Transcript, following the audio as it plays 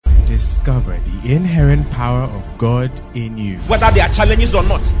Discover the inherent power of God in you. Whether there are challenges or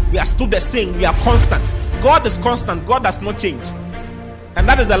not, we are still the same. We are constant. God is constant. God does not change. And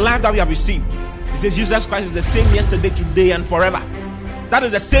that is the life that we have received. It says Jesus Christ is the same yesterday, today, and forever. That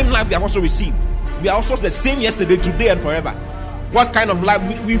is the same life we have also received. We are also the same yesterday, today, and forever. What kind of life?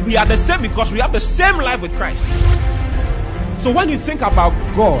 We are the same because we have the same life with Christ. So when you think about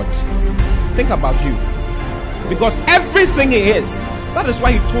God, think about you. Because everything He is, that is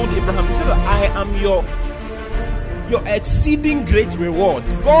why He told Abraham, He said, I am your exceeding great reward.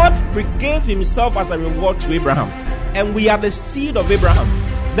 God gave Himself as a reward to Abraham. And we are the seed of Abraham.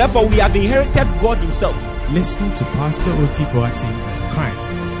 Therefore, we have inherited God Himself. Listen to Pastor Oti-Boateng as Christ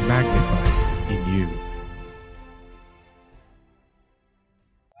is magnified in you.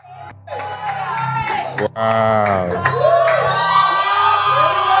 Wow.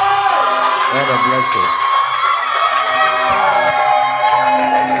 What a blessing.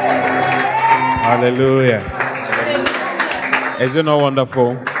 Hallelujah. Is it not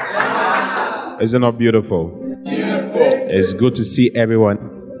wonderful? Is it not beautiful? It's good to see everyone.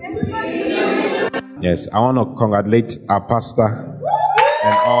 Yes, I want to congratulate our pastor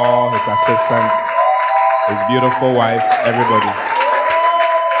and all his assistants, his beautiful wife, everybody.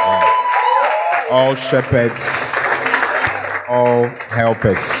 Yeah. All shepherds, all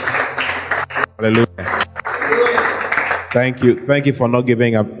helpers. Hallelujah. Thank you for not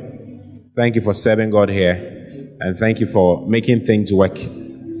giving up. Thank you for serving God here. And thank you for making things work,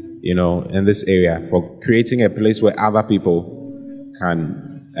 in this area, for creating a place where other people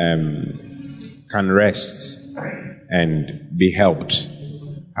can rest and be helped.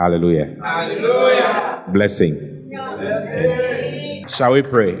 Hallelujah. Hallelujah. Blessing. Yes. Shall we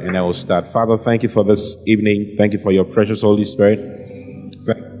pray? And I will start. Father, thank you for this evening. Thank you for your precious Holy Spirit. Thank you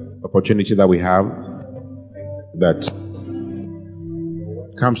for the opportunity that we have that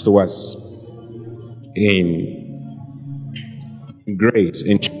comes to us in grace,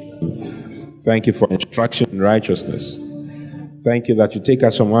 in truth. Thank you for instruction in righteousness. Thank you that you take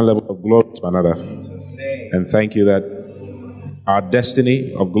us from one level of glory to another. And thank you that our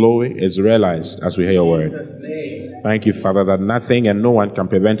destiny of glory is realized as we hear your word. Thank you, Father, that nothing and no one can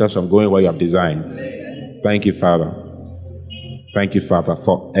prevent us from going where you have designed. Thank you, Father. Thank you, Father,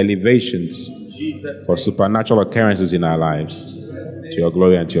 for elevations, for supernatural occurrences in our lives, to your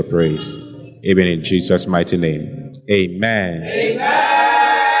glory and to your praise. Even in Jesus' mighty name. Amen. Amen.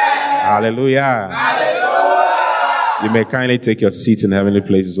 Hallelujah. Hallelujah. You may kindly take your seats in heavenly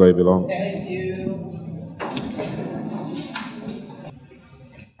places where you belong. Thank you.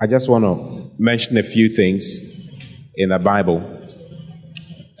 I just want to mention a few things in the Bible.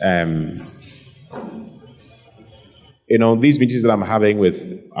 These meetings that I'm having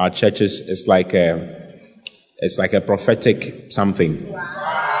with our churches, it's like a prophetic something. Wow.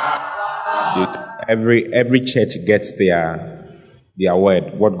 Every church gets their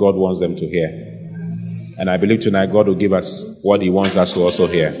word, what God wants them to hear. And I believe tonight God will give us what He wants us to also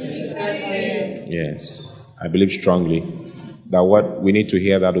hear. Yes. I believe strongly that what we need to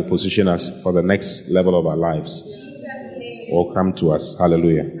hear that will position us for the next level of our lives will come to us.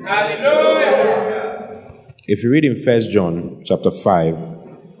 Hallelujah. Hallelujah. If you read in 1 John chapter 5,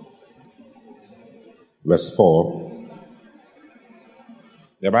 verse 4,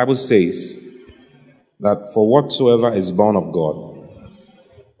 the Bible says that for whatsoever is born of God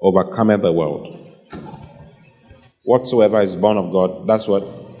overcometh the world. Whatsoever is born of God, that's what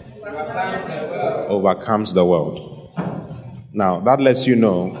overcomes the world. Now, that lets you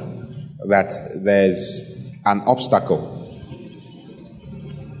know that there's an obstacle.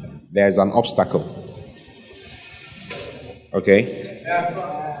 There's an obstacle. Okay?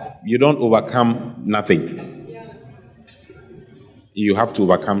 You don't overcome nothing. You have to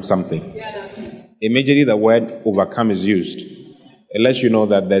overcome something. Immediately the word overcome is used. It lets you know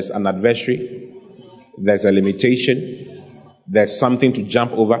that there's an adversary, there's a limitation, there's something to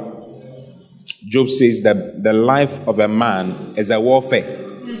jump over. Job says that the life of a man is a warfare.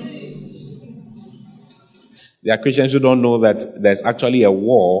 There are Christians who don't know that there's actually a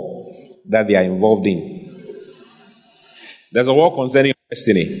war that they are involved in. There's a war concerning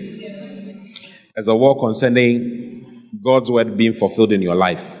destiny. There's a war concerning God's word being fulfilled in your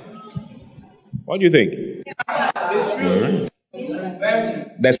life. What do you think? Mm-hmm.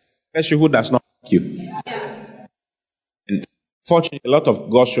 There's an adversary who does not like you. And fortunately, a lot of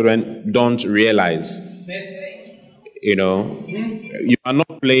God's children don't realize, you are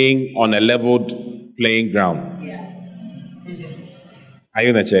not playing on a leveled playing ground. Are you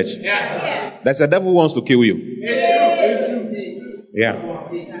in the church? Yeah. There's a devil who wants to kill you. Yeah.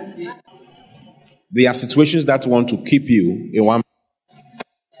 There are situations that want to keep you in one.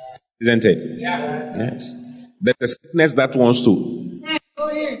 Isn't it? Yes. There's a sickness that wants to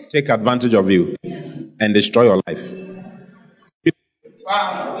take advantage of you and destroy your life.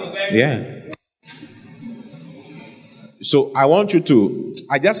 Yeah. So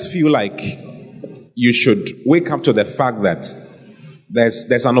I just feel like you should wake up to the fact that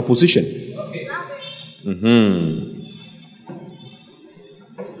there's an opposition.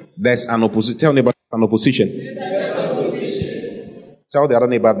 There's an opposition. Tell me about an opposition. Tell the other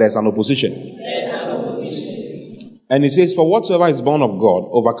neighbor there's an opposition. And he says, for whatsoever is born of God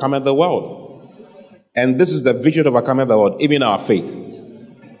overcometh the world. And this is the victory that overcometh the world, even our faith.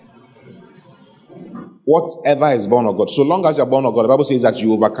 Whatever is born of God. So long as you're born of God, the Bible says that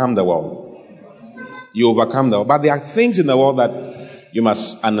you overcome the world. You overcome the world. But there are things in the world that you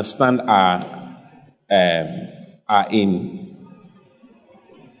must understand are in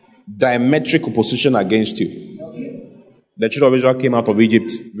diametric opposition against you. The children of Israel came out of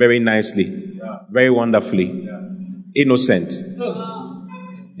Egypt very nicely, very wonderfully, innocent.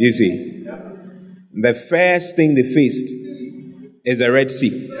 You see, the first thing they faced is the Red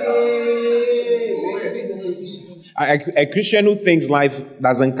Sea. A Christian who thinks life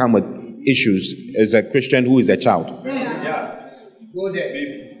doesn't come with issues is a Christian who is a child. Go there,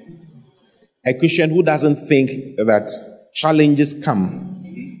 baby. A Christian who doesn't think that challenges come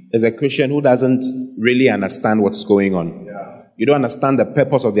is a Christian who doesn't really understand what's going on. You don't understand the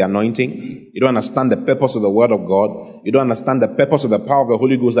purpose of the anointing. You don't understand the purpose of the word of God. You don't understand the purpose of the power of the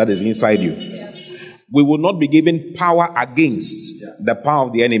Holy Ghost that is inside you. We will not be given power against the power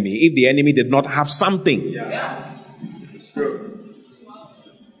of the enemy if the enemy did not have something. It's true.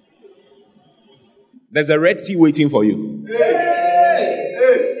 There's a Red Sea waiting for you.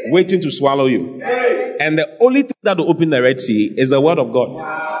 Waiting to swallow you. And the only thing that will open the Red Sea is the word of God.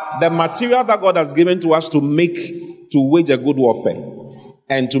 The material that God has given to us to wage a good warfare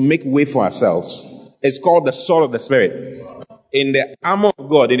and to make way for ourselves is called the sword of the Spirit. In the armor of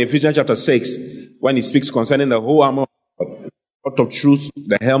God, in Ephesians chapter 6, when he speaks concerning the whole armor of God, the sword of truth,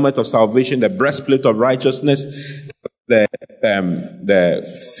 the helmet of salvation, the breastplate of righteousness, the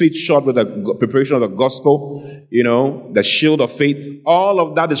feet shod with the preparation of the gospel, the shield of faith, all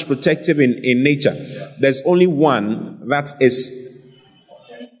of that is protective in nature. There's only one that is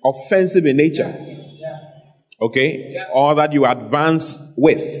offensive in nature. Okay? Or that you advance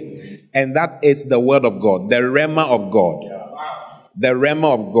with. And that is the word of God, the rhema of God. The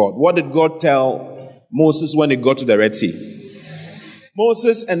rhema of God. What did God tell Moses when he got to the Red Sea?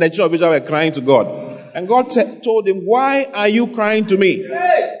 Moses and the children of Israel were crying to God. And God told him, why are you crying to me?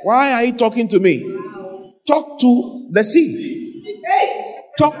 Why are you talking to me? Talk to the sea.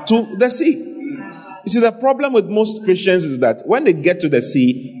 Talk to the sea. You see, the problem with most Christians is that when they get to the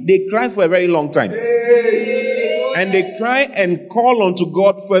sea, they cry for a very long time. And they cry and call unto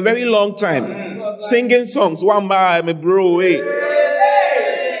God for a very long time. Singing songs. One by my bro. They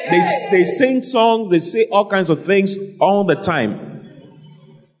sing songs, they say all kinds of things all the time,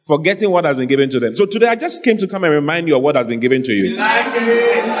 forgetting what has been given to them. So today I just came to come and remind you of what has been given to you.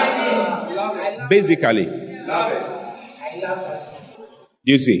 Basically. Do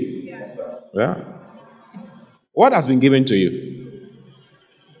you see? Yes, sir. Yeah. What has been given to you?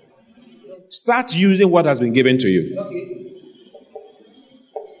 Start using what has been given to you.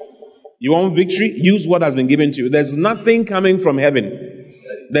 You want victory? Use what has been given to you. There's nothing coming from heaven.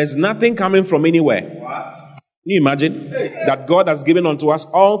 There's nothing coming from anywhere. What? Can you imagine that God has given unto us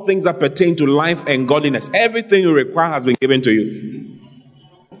all things that pertain to life and godliness? Everything you require has been given to you.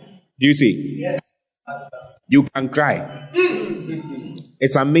 Do you see? Yes. You can cry.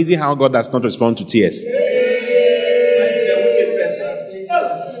 It's amazing how God does not respond to tears.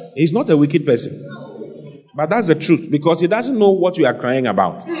 He's not a wicked person. But that's the truth, because he doesn't know what you are crying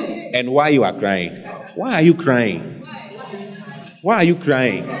about and why you are crying. Why are you crying? Why are you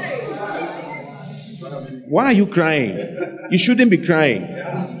crying? Why are you crying? You shouldn't be crying.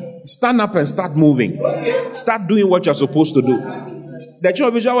 Stand up and start moving. Start doing what you're supposed to do. The children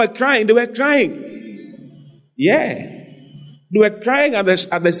of Israel were crying. They were crying. Yeah. They were crying at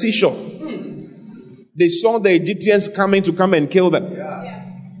the seashore. They saw the Egyptians coming to come and kill them.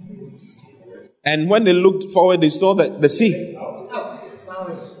 And when they looked forward, they saw the sea.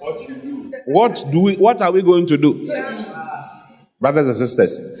 What are we going to do? Brothers and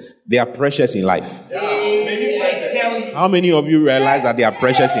sisters, they are precious in life. How many of you realize that they are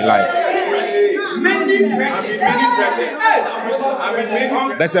precious in life? Many precious.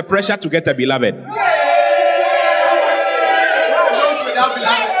 There's a pressure to get a beloved.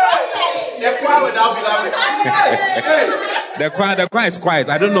 The choir is quiet.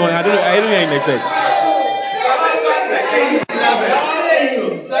 I don't know in the church.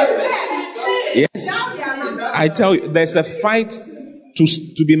 Yes. I tell you, there's a fight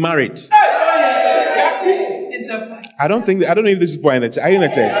to be married. I don't know if this is point in the church. Are you in the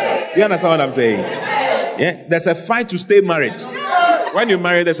church? You understand what I'm saying? Yeah. There's a fight to stay married. When you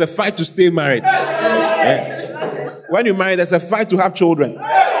marry, there's a fight to stay married. Yeah. When you marry, there's a fight to have children.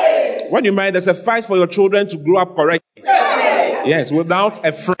 When you marry, there's a fight for your children to grow up correctly. Yes, without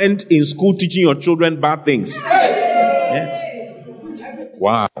a friend in school teaching your children bad things. Yes.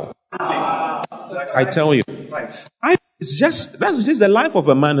 Wow. I tell you. It's just the life of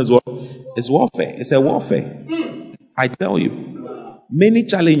a man as well. It's warfare. It's a warfare. I tell you. Many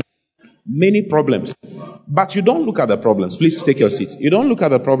challenges, many problems. But you don't look at the problems. Please take your seat. You don't look at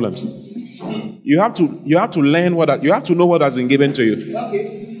the problems. You have to learn you have to know what has been given to you.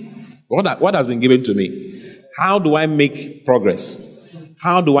 What has been given to me? How do I make progress?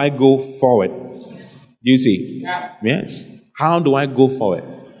 How do I go forward? Do you see? Yes. How do I go forward?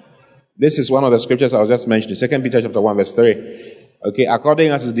 This is one of the scriptures I was just mentioning. 2 Peter chapter 1 verse 3. Okay,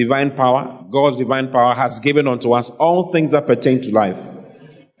 according as his divine power, God's divine power has given unto us all things that pertain to life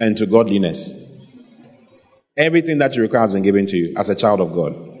and to godliness. Everything that you require has been given to you as a child of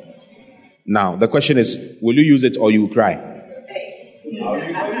God. Now, the question is, will you use it or you will cry? I'll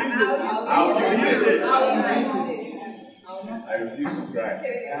use it. I refuse to cry.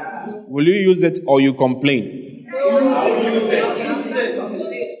 Will you use it or you complain? I'll use it.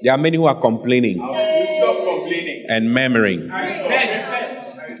 There are many who are complaining. Stop complaining. And murmuring.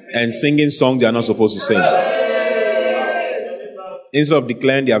 And singing songs they are not supposed to sing. Instead of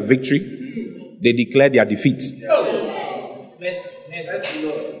declaring their victory, they declare their defeat.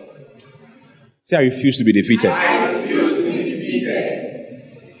 Say, I refuse to be defeated. I refuse to be defeated.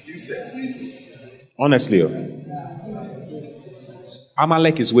 Honestly,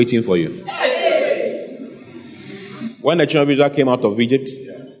 Amalek is waiting for you. When the children of Israel came out of Egypt,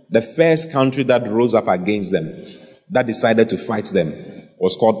 the first country that rose up against them, that decided to fight them,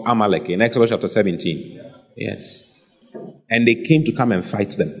 was called Amalek in Exodus chapter 17. Yes. And they came to come and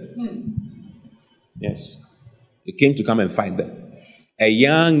fight them. Yes. They came to come and fight them. A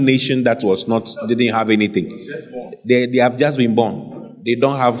young nation that didn't have anything. They have just been born. They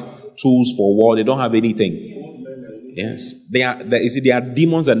don't have tools for war. They don't have anything. Yes. They are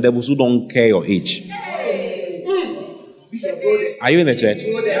demons and devils who don't care your age. Are you in the church?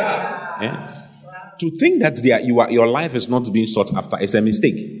 Yes. To think that your life is not being sought after is a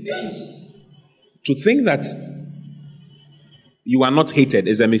mistake. To think that you are not hated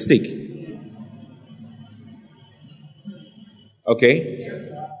is a mistake. Okay?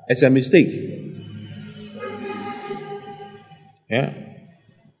 It's a mistake. Yeah.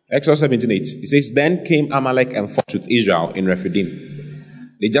 Exodus 17:8. It says, then came Amalek and fought with Israel in Rephidim.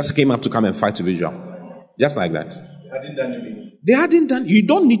 They just came up to come and fight with Israel. Just like that. They hadn't done. You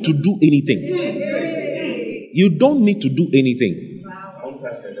don't need to do anything. You don't need to do anything.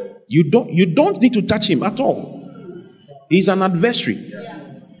 You don't need to touch him at all. He's an adversary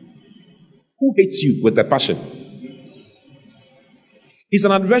who hates you with a passion. He's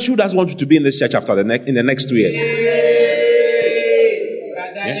an adversary who doesn't want you to be in this church in the next 2 years.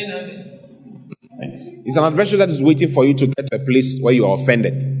 Yes. Yes. He's an adversary that is waiting for you to get to a place where you are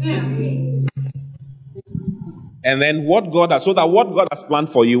offended. And then what God has planned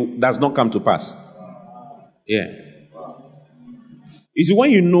for you does not come to pass. Yeah. You see,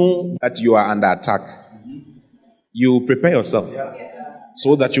 when you know that you are under attack, you prepare yourself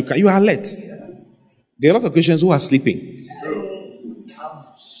so that you are alert. There are a lot of Christians who are sleeping. It's true.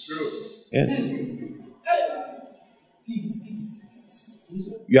 Yes.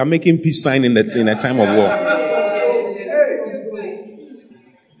 You are making peace sign in a time of war.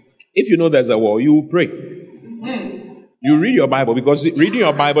 If you know there's a war, you will pray. You read your Bible, because reading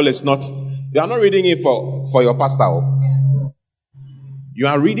your Bible is not, you are not reading it for your pastor. You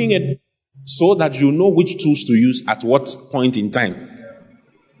are reading it so that you know which tools to use at what point in time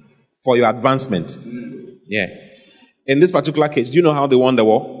for your advancement. Yeah. In this particular case, do you know how they won the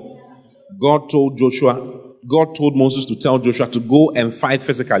war? God told Moses to tell Joshua to go and fight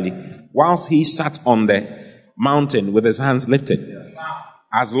physically whilst he sat on the mountain with his hands lifted.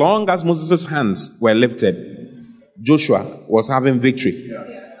 As long as Moses' hands were lifted, Joshua was having victory.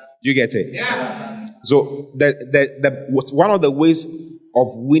 Do you get it? Yeah. So one of the ways of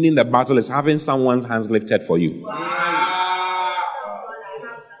winning the battle is having someone's hands lifted for you.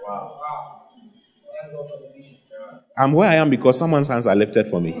 I'm where I am because someone's hands are lifted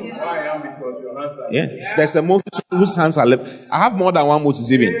for me. Where I am because your hands are lifted. Yes. There's a Moses whose hands are lifted. I have more than one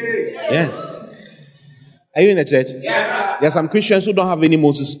Moses even. Yes. Are you in the church? Yes. There are some Christians who don't have any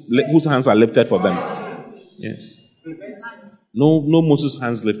Moses whose hands are lifted for them. Yes. No Moses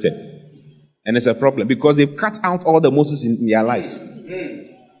hands lifted. And it's a problem because they've cut out all the Moses in their lives.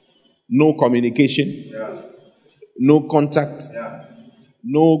 No communication, no contact,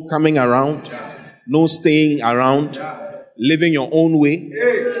 no coming around, no staying around, living your own way,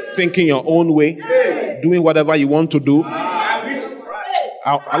 thinking your own way, doing whatever you want to do.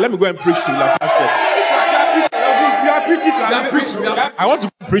 Let me go and preach to you, Pastor. I want to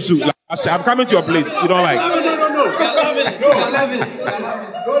preach to you. I'm coming to your place. You don't like? No.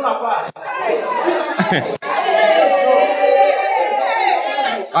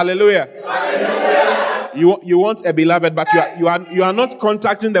 Hallelujah. You want a beloved, but you are not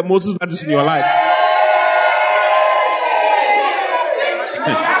contacting the Moses that is in your life.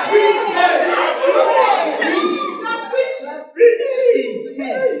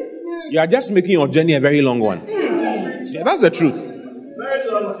 You are just making your journey a very long one. Yeah, that's the truth.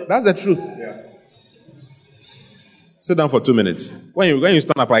 That's the truth. Sit down for 2 minutes. When you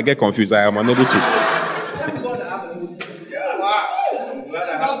stand up, I get confused. I am unable to.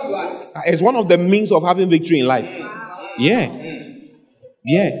 It's one of the means of having victory in life. Yeah.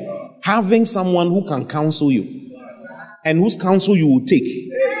 Having someone who can counsel you and whose counsel you will take.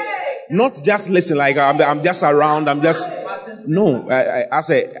 Not just listen like I'm just around. No. I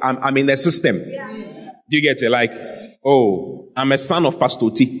say I'm in the system. Do you get it? Like, oh, I'm a son of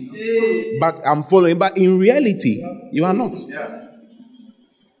Pastor T. But I'm following. But in reality, you are not.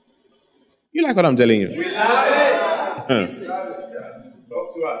 You like what I'm telling you?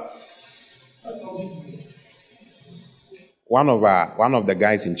 Talk to us. One of the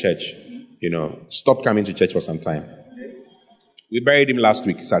guys in church, stopped coming to church for some time. We buried him last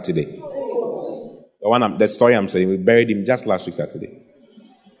week, Saturday. The story I'm saying, we buried him just last week, Saturday.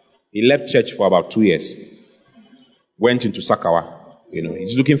 He left church for about 2 years. Went into Sakawa.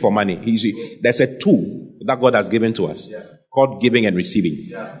 He's looking for money. There's a tool that God has given to us called giving and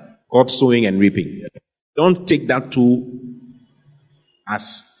receiving, called sowing and reaping. Don't take that tool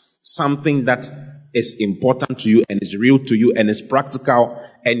as something that is important to you and is real to you and is practical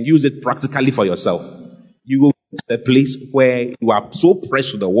and use it practically for yourself. You will get to a place where you are so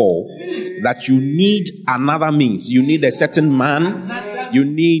pressed to the wall that you need another means. You need a certain man. You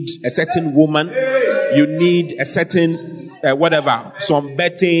need a certain woman. You need a certain some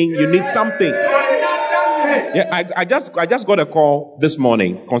betting. You need something. Yeah, I just got a call this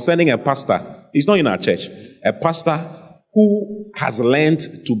morning concerning a pastor. He's not in our church. A pastor who has learned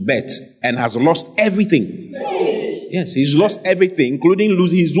to bet and has lost everything. Yes, he's lost everything, including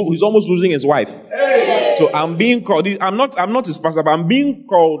losing. He's almost losing his wife. So I'm being called. I'm not his pastor, but I'm being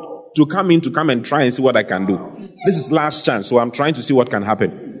called to come and try and see what I can do. This is last chance, so I'm trying to see what can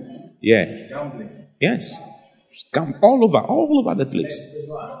happen. Yeah. Yes. All over the place.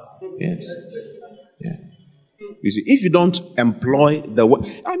 Yes. Yeah. You see, if you don't employ the word,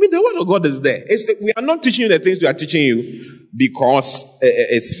 the word of God is there. We are not teaching you the things we are teaching you because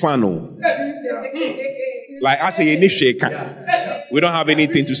it's fun. Like I say, we don't have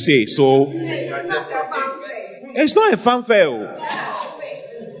anything to say, so it's not a fanfare.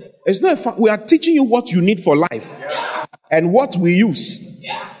 It's not a fun. We are teaching you what you need for life and what we use.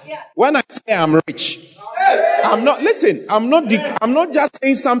 When I say I'm rich, I'm not just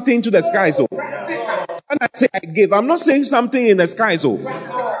saying something to the sky. So when I say I give, I'm not saying something in the sky. So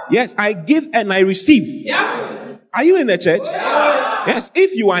yes, I give and I receive. Are you in the church? Yes.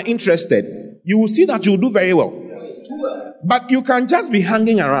 If you are interested, you will see that you will do very well. But you can just be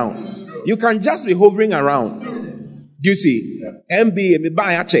hanging around. You can just be hovering around. Do you see? I've been in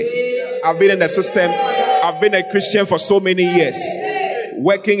the system. I've been a Christian for so many years.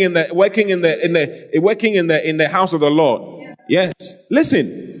 Working in the house of the Lord. Yes.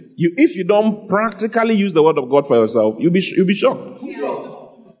 Listen, if you don't practically use the word of God for yourself, you'll be shocked.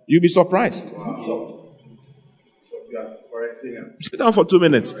 You'll be surprised. Sit down for 2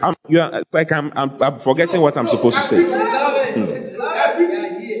 minutes. I'm forgetting what I'm supposed to say.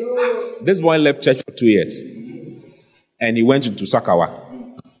 This boy left church for 2 years, and he went into Sakawa.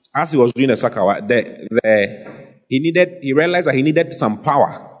 As he was doing the Sakawa, he realized that he needed some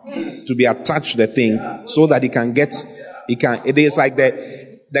power to be attached to the thing so that it is like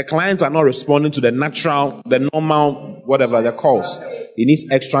the clients are not responding to the normal, whatever the calls. He needs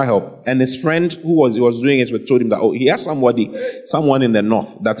extra help. And his friend who was doing it told him that, he has someone in the north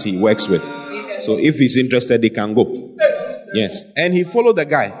that he works with. So if he's interested, he can go. Yes. And he followed the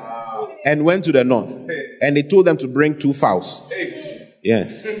guy and went to the north. And they told them to bring 2 fowls.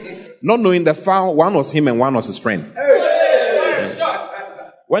 Yes. Not knowing the fowl, one was him and one was his friend. Yes.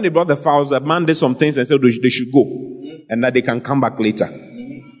 When they brought the fowls, the man did some things and said they should go and that they can come back later.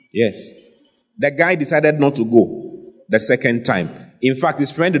 Yes. The guy decided not to go the second time. In fact,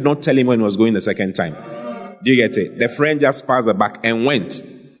 his friend did not tell him when he was going the second time. Do you get it? The friend just passed the back and went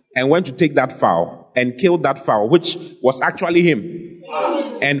to take that fowl and killed that fowl, which was actually him,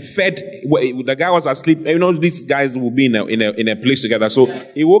 and fed. The guy was asleep. You know, these guys will be in a place together. So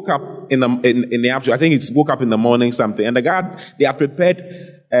he woke up in the afternoon. I think he woke up in the morning something, and they had prepared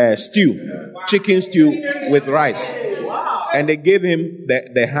chicken stew with rice, and they gave him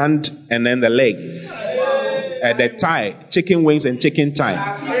the hand and then the leg, the thigh, chicken wings and chicken thigh,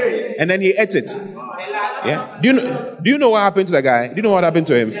 and then he ate it. Yeah. Do you know what happened to the guy? Do you know what happened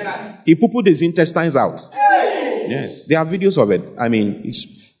to him? He poo-pooed his intestines out. Yes. There are videos of it. I mean,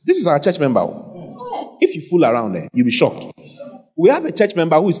 this is our church member. If you fool around there, you'll be shocked. We have a church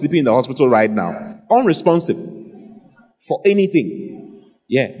member who is sleeping in the hospital right now, unresponsive for anything.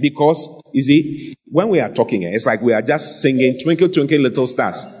 Yeah, because, you see, when we are talking, it's like we are just singing Twinkle, Twinkle, Little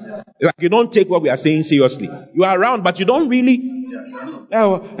Stars. It's like you don't take what we are saying seriously. You are around, but you don't really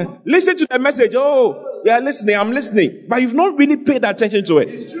listen to the message. Oh, yeah, listening, I'm listening. But you've not really paid attention to it.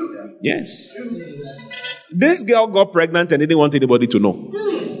 It's true. Yes. This girl got pregnant and didn't want anybody to know.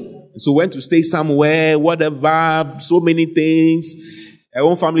 So went to stay somewhere, whatever, so many things. Her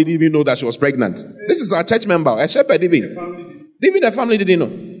own family didn't even know that she was pregnant. This is our church member, a shepherd even. Even the family didn't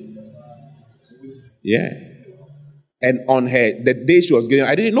know. Yeah. And on the day she was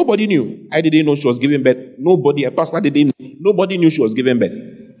giving, nobody knew. I didn't know she was giving birth. Nobody, a pastor didn't know. Nobody knew she was giving birth.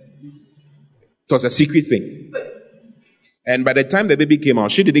 It was a secret thing. And by the time the baby came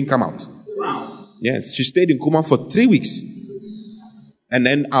out, she didn't come out. Yes, she stayed in coma for 3 weeks. And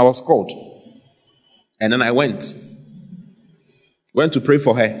then I was called. And then I went to pray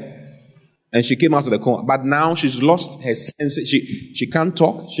for her. And she came out of the coma. But now she's lost her sense. She can't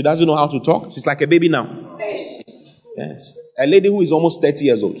talk. She doesn't know how to talk. She's like a baby now. Yes. A lady who is almost 30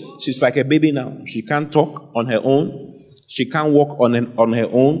 years old. She's like a baby now. She can't talk on her own. She can't walk on her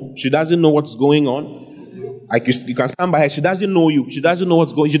own. She doesn't know what's going on. Like you can stand by her. She doesn't know you. She doesn't know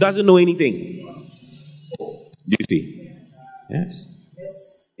what's going on. She doesn't know anything. Do you see? Yes.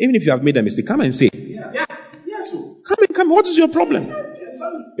 Even if you have made a mistake, come and say. Come. What is your problem?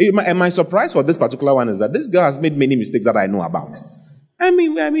 And my surprise for this particular one is that this girl has made many mistakes that I know about. I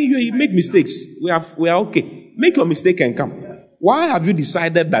mean, you make mistakes. We are okay. Make your mistake and come. Why have you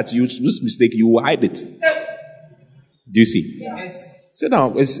decided that this mistake you will hide it? Do you see? Yes. Sit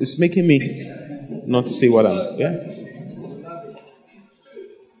down. It's making me not say what I'm. Yeah.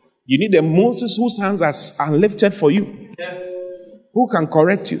 You need a Moses whose hands are lifted for you, who can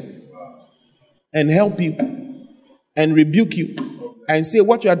correct you and help you and rebuke you and say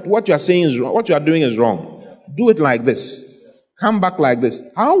what you are saying is wrong, what you are doing is wrong. Do it like this. Come back like this.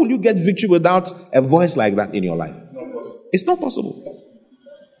 How will you get victory without a voice like that in your life? It's not possible.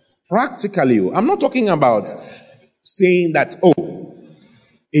 Practically, I'm not talking about saying that, oh,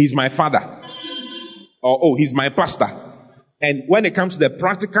 he's my father, or oh, he's my pastor. And when it comes to the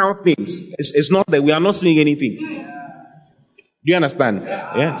practical things, it's not that we are not seeing anything. Do you understand?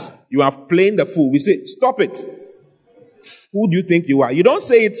 Yes. You are playing the fool. We say, stop it. Who do you think you are? You don't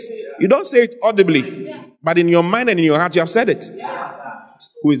say it. You don't say it audibly, but in your mind and in your heart, you have said it.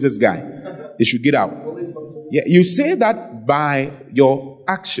 Who is this guy? He should get out. Yeah, you say that by your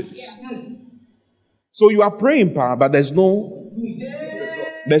actions. So you are praying, but there's no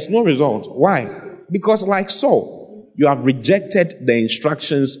result. Why? Because like Saul, you have rejected the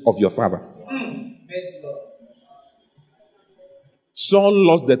instructions of your father. Saul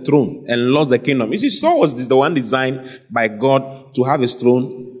lost the throne and lost the kingdom. You see, Saul was the one designed by God to have his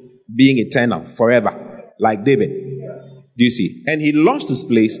throne being eternal, forever, like David. Do you see? And he lost his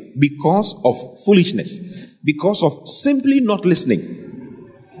place because of foolishness, because of simply not listening.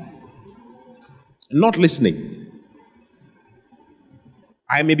 Not listening.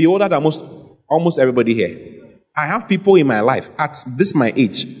 I may be older than almost everybody here. I have people in my life at this my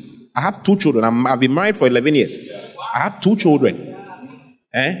age. I have 2 children. I've been married for 11 years. I have 2 children.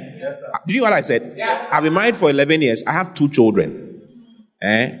 Yes, sir. Did you know what I said? Yes. I've been married for 11 years. I have 2 children.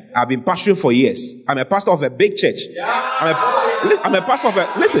 I've been pastoring for years. I'm a pastor of a big church. I'm a pastor of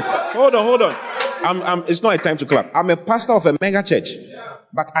a... Listen, hold on. It's not a time to clap. I'm a pastor of a mega church.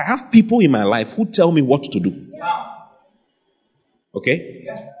 But I have people in my life who tell me what to do. Okay?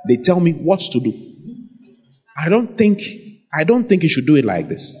 They tell me what to do. I don't think you should do it like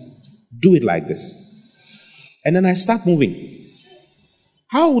this. Do it like this. And then I start moving.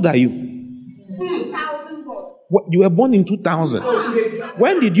 How old are you? 2004. You were born in 2000.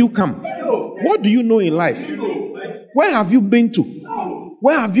 When did you come? What do you know in life? Where have you been to?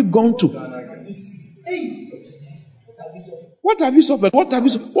 Where have you gone to? What have you suffered? What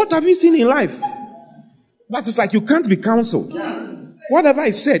have you seen in life? That is like you can't be counseled. Whatever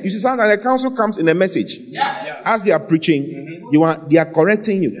is said, you see, sometimes the counsel comes in a message. As they are preaching, they are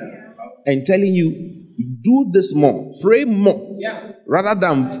correcting you and telling you, do this more, pray more, rather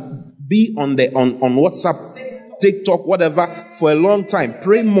than be on WhatsApp, TikTok, whatever, for a long time.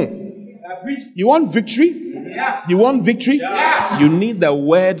 Pray more. You want victory? You want victory? You need the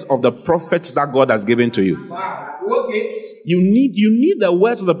words of the prophets that God has given to you. You need the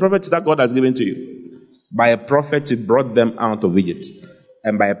words of the prophets that God has given to you. By a prophet, he brought them out of Egypt.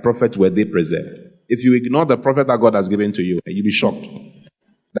 And by a prophet were they preserved. If you ignore the prophet that God has given to you, you'll be shocked.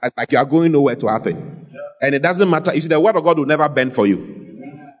 That's like you are going nowhere to happen. And it doesn't matter. You see, the word of God will never bend for you.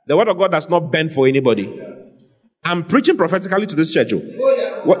 The word of God does not bend for anybody. I'm preaching prophetically to this church.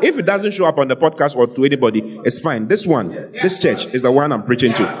 Well, if it doesn't show up on the podcast or to anybody, it's fine. This church is the one I'm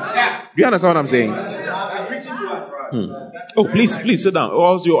preaching to. Do you understand what I'm saying? Oh, please sit down, or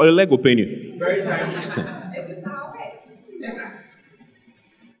else your leg will pain you.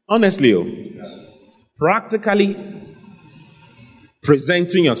 Honestly, practically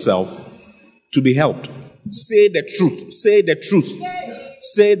presenting yourself to be helped. Say the truth. Say the truth.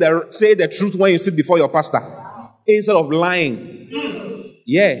 Say the truth when you sit before your pastor, instead of lying.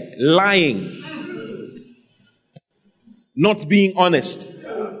 Yeah, lying. Not being honest.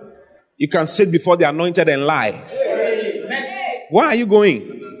 You can sit before the anointed and lie. Where are you going?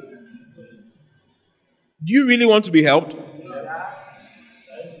 Do you really want to be helped?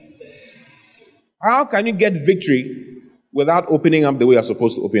 How can you get victory without opening up the way you're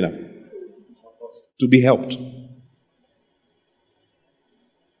supposed to open up? To be helped.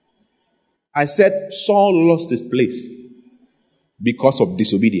 I said Saul lost his place because of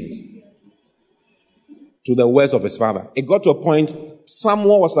disobedience to the words of his father. It got to a point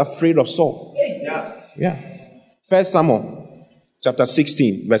Samuel was afraid of Saul. Yeah. 1 Samuel chapter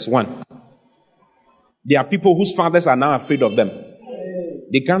 16 verse 1. There are people whose fathers are now afraid of them.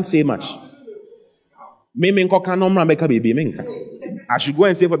 They can't say much. I should go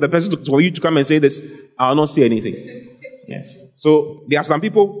and say for the person for you to come and say this. I will not say anything. Yes. So there are some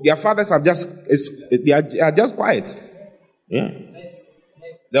people, their fathers are they are just quiet. Yeah.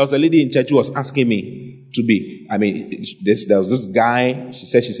 There was a lady in church who was asking me to be. There was this guy she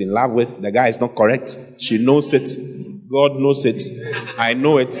said she's in love with. The guy is not correct. She knows it. God knows it. I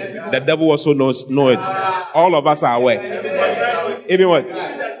know it. The devil also know it. All of us are aware. Even what?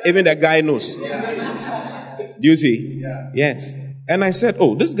 Even the guy knows. Do you see? Yes. And I said,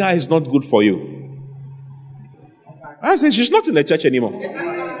 oh, this guy is not good for you. I said, she's not in the church anymore.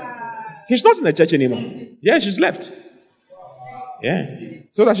 She's not in the church anymore. Yeah, she's left. Yeah.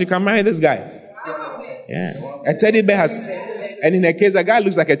 So that she can marry this guy. Yeah. A teddy bear has, and in her case, a guy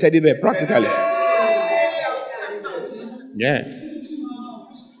looks like a teddy bear, practically. Yeah.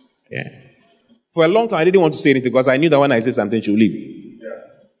 Yeah. For a long time, I didn't want to say anything because I knew that when I say something, she'll leave.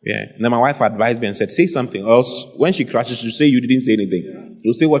 Yeah. And then my wife advised me and said, say something, or else when she crashes, she'll say you didn't say anything.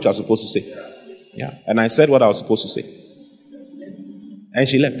 You'll say what you're supposed to say. Yeah. And I said what I was supposed to say. And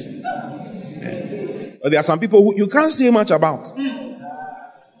she left. Yeah. But there are some people who you can't say much about.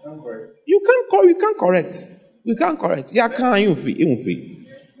 You can't correct. You can't correct. Yeah, can't you feel?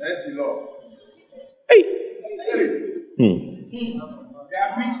 Merci, Lord. Hey.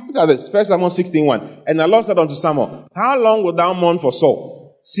 Look at this. 1 Samuel 16:1. And the Lord said unto Samuel, how long wilt thou mourn for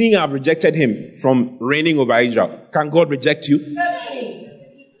Saul, seeing I have rejected him from reigning over Israel? Can God reject you?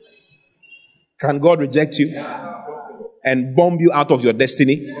 Can God reject you and bomb you out of your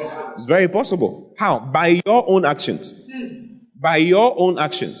destiny? It's very possible. How? By your own actions. By your own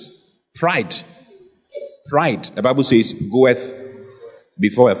actions. Pride. The Bible says, goeth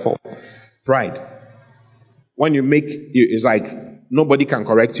before a fall. Pride. When you make, it's like nobody can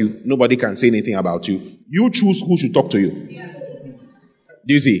correct you. Nobody can say anything about you. You choose who should talk to you.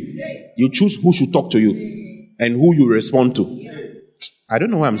 Do you see? You choose who should talk to you and who you respond to. I don't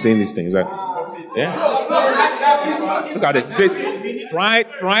know why I'm saying these things. Right? Yeah. Look at it. It says, pride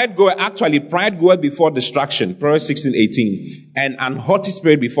goeth before distraction. Proverbs 16:18. And an haughty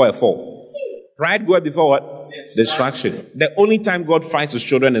spirit before a fall. Pride goeth before what? Distraction. The only time God fights his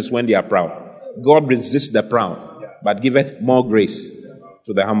children is when they are proud. God resists the proud, but giveth more grace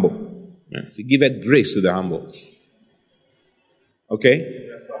to the humble. Yes. He giveth grace to the humble. Okay?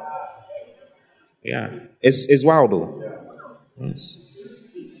 Yeah. It's wild though. Yes.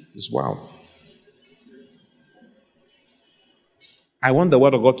 It's wild. I want the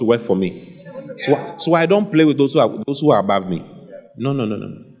word of God to work for me. So I don't play with those who are above me. No.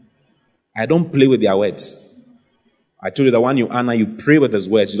 I don't play with their words. I told you the one you honor, you pray with his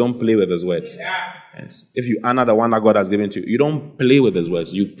words. You don't play with his words. Yes. If you honor the one that God has given to you, you don't play with his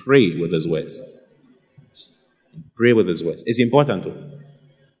words. You pray with his words. You Pray with his words. It's important too.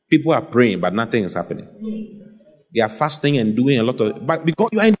 People are praying, but nothing is happening. They are fasting and doing a lot of, but because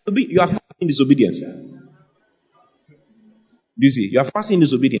you are fasting in disobedience. Do you see? You are fasting in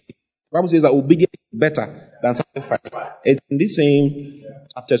disobedience. The Bible says that obedience is better than sacrifice. It's in the same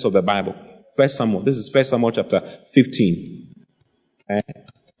chapters of the Bible. First Samuel. This is First Samuel chapter 15. Let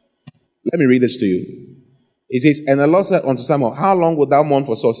me read this to you. It says, and the Lord said unto Samuel, how long wilt thou mourn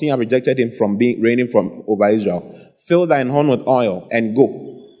for Saul, seeing I rejected him from reigning over Israel? Fill thine horn with oil and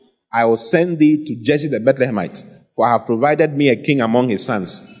go. I will send thee to Jesse the Bethlehemite, for I have provided me a king among his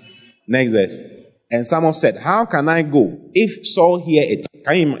sons. Next verse. And Samuel said, how can I go if Saul hear it?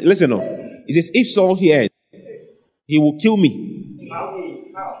 Can you listen? No. It says, if Saul hear it, he will kill me.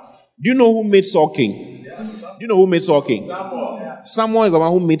 Do you know who made Saul king? Do you know who made Saul king? Samuel is the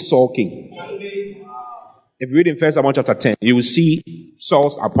one who made Saul king. If you read in 1 Samuel chapter 10, you will see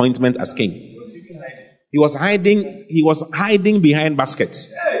Saul's appointment as king. He was hiding behind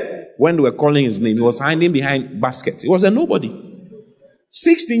baskets. When they were calling his name, he was hiding behind baskets. He was a nobody.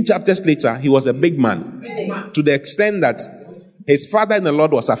 16 chapters later, he was a big man. To the extent that his father in the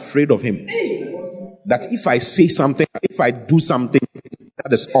Lord was afraid of him. That if I say something, if I do something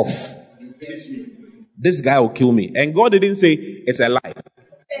that is off, this guy will kill me. And God didn't say it's a lie.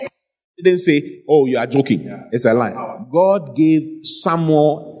 He didn't say, oh, you are joking. It's a lie. God gave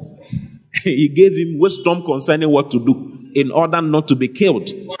Samuel, he gave him wisdom concerning what to do in order not to be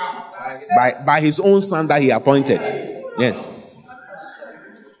killed by his own son that he appointed. Yes.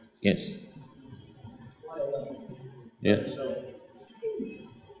 Yes. Yes.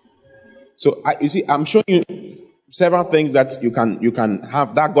 So you see, I'm showing you several things that you can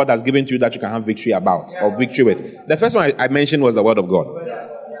have, that God has given to you, that you can have victory about or victory with. The first one I mentioned was the word of God.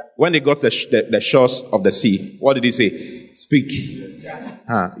 When they got the shores of the sea, what did he say? Speak.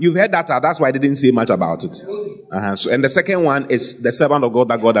 You've heard that. That's why I didn't say much about it. And the second one is the servant of God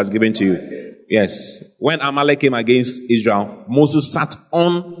that God has given to you. Yes. When Amalek came against Israel, Moses sat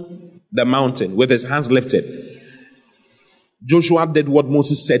on the mountain with his hands lifted. Joshua did what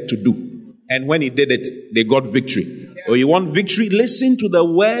Moses said to do. And when he did it, they got victory. So you want victory? Listen to the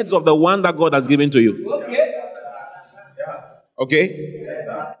words of the one that God has given to you. Okay?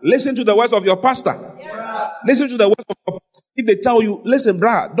 Listen to the words of your pastor. Listen to the words of your pastor. If they tell you, listen,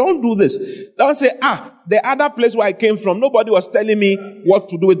 brah, don't do this. Don't say, the other place where I came from, nobody was telling me what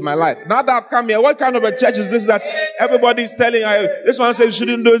to do with my life. Now that I've come here, what kind of a church is this that everybody is telling, this one says you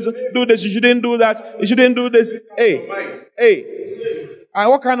shouldn't do this, you shouldn't do that, you shouldn't do this.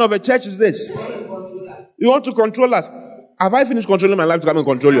 What kind of a church is this? You want to control us? Have I finished controlling my life to come and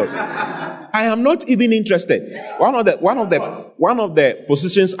control yours? I am not even interested. One of the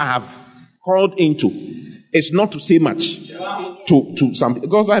positions I have called into is not to say much to some,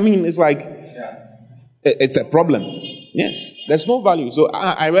 because it's like it's a problem. Yes, there's no value. So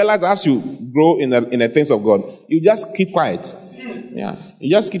I realize as you grow in the things of God, you just keep quiet. Yeah, you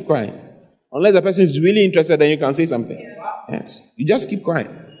just keep quiet. Unless the person is really interested, then you can say something. Yes, you just keep quiet.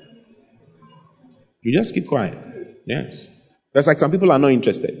 You just keep quiet. Yes, there's like some people are not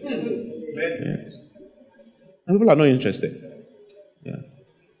interested. Yes. Some people are not interested. Yeah.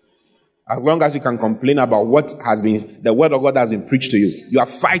 As long as you can complain about what has been, the word of God has been preached to you, you are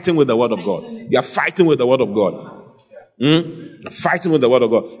fighting with the word of God. You are fighting with the word of God. You're fighting with the word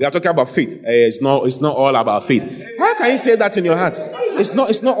of God. We are talking about faith. It's not all about faith. How can you say that in your heart? It's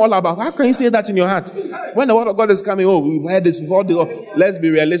not all about. How can you say that in your heart? When the word of God is coming, we've heard this before. Let's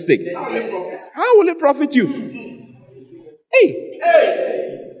be realistic. How will it profit you? Hey.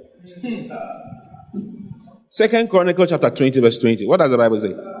 2 Chronicles chapter 20 verse 20. What does the Bible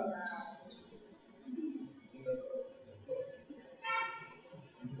say?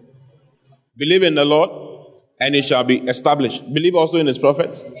 Believe in the Lord and it shall be established. Believe also in his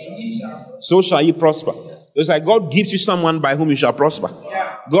prophets. So shall ye prosper. It's like God gives you someone by whom you shall prosper.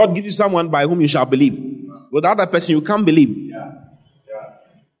 God gives you someone by whom you shall believe. Without that person you can't believe.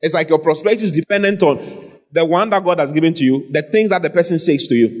 It's like your prosperity is dependent on the one that God has given to you, the things that the person says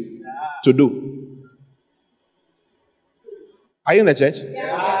to you to do. Are you in the church?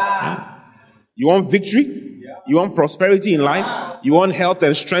 Yeah. You want victory? You want prosperity in life? You want health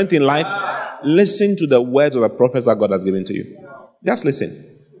and strength in life? Listen to the words of the prophets that God has given to you. Just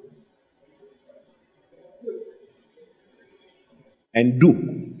listen. And do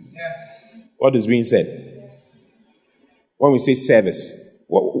what is being said. When we say service,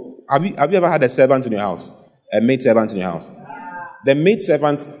 have you ever had a servant in your house? A maid servant in your house? The maid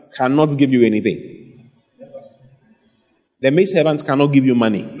servant cannot give you anything. The maid servant cannot give you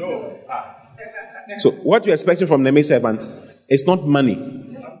money. So what you're expecting from the maid servant is not money.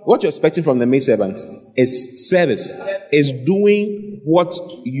 What you're expecting from the maidservant is service, is doing what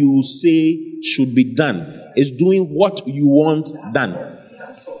you say should be done, is doing what you want done.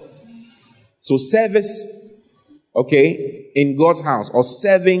 So service, okay, in God's house or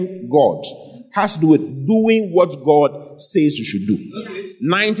serving God has to do with doing what God says you should do.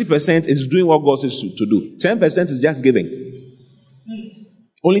 90% is doing what God says to do. 10% is just giving.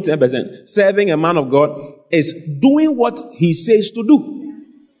 Only 10%. Serving a man of God is doing what he says to do.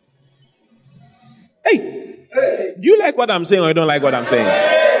 Hey, do you like what I'm saying or you don't like what I'm saying?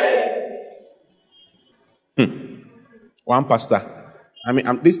 One pastor. I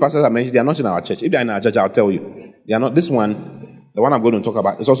mean, these pastors I mentioned, they are not in our church. If they are in our church, I'll tell you. They are not. This one, the one I'm going to talk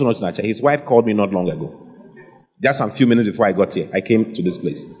about, is also not in our church. His wife called me not long ago. Just a few minutes before I got here, I came to this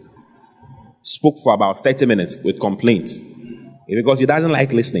place. Spoke for about 30 minutes with complaints. Because he doesn't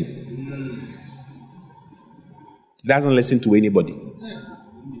like listening. He doesn't listen to anybody.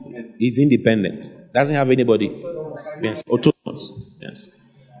 He's independent. Doesn't have anybody. Yes, autonomous. Yes.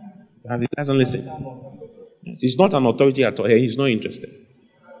 And he doesn't listen. Yes. He's not an authority at all. He's not interested.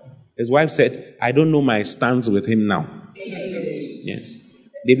 His wife said, I don't know my stance with him now. Yes.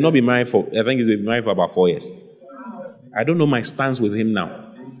 They've not been married for, I think he's been married for about 4 years. I don't know my stance with him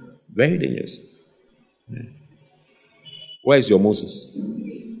now. Very dangerous. Yeah. Where is your Moses?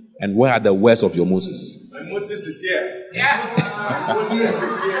 And where are the words of your Moses? My Moses is here. Yes. Moses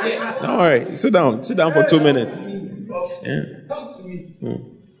is here. Don't worry. Sit down. Sit down for 2 minutes. Yeah. Talk to me.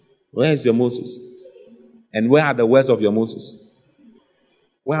 Where is your Moses? And where are the words of your Moses?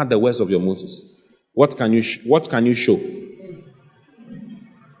 Where are the words of your Moses? What can you show? Do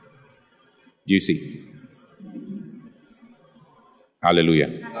you see?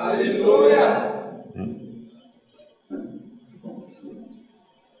 Hallelujah. Hallelujah.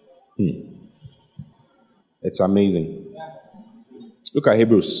 It's amazing. Look at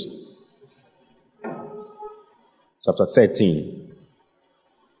Hebrews chapter 13,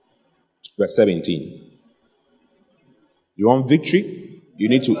 verse 17. You want victory? You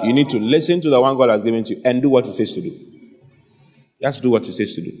need to listen to the one God has given to you and do what he says to do. You have to do what he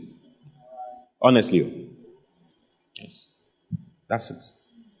says to do. Honestly. Yes. That's it.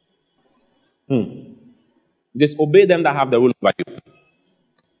 Just obey them that have the rule over you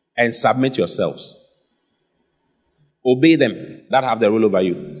and submit yourselves. Obey them that have the rule over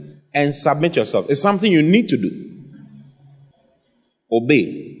you and submit yourself. It's something you need to do.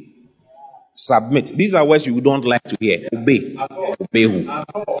 Obey. Submit. These are words you don't like to hear. Obey. Obey who?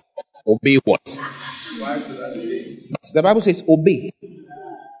 Obey what? The Bible says obey.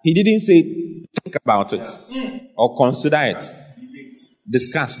 He didn't say think about it or consider it.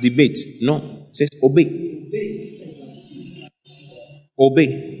 Discuss, debate. No. It says obey.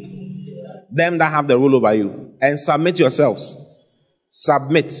 Obey them that have the rule over you and submit yourselves.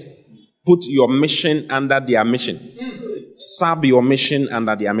 Submit. Put your mission under their mission. Sub your mission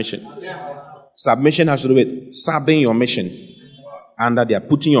under their mission. Submission has to do with subbing your mission under their,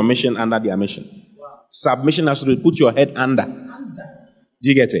 putting your mission under their mission. Submission has to do with put your head under. Do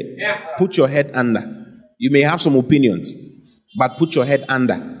you get it? Yes, put your head under. You may have some opinions, but put your head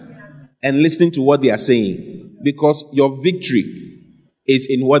under and listen to what they are saying, because your victory is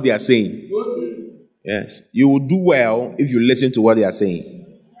in what they are saying. Yes, you will do well if you listen to what they are saying.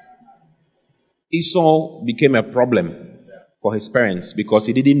 Esau became a problem for his parents because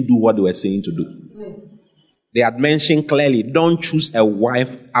he didn't do what they were saying to do. They had mentioned clearly, don't choose a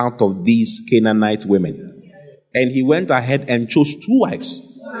wife out of these Canaanite women. And he went ahead and chose 2 wives.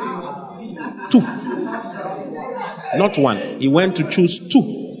 2. Not 1. He went to choose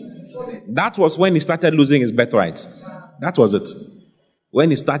 2. That was when he started losing his birthright. That was it.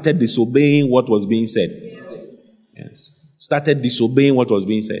 When he started disobeying what was being said. Yes. Started disobeying what was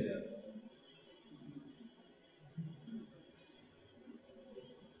being said.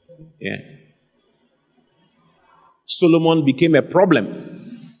 Yeah. Solomon became a problem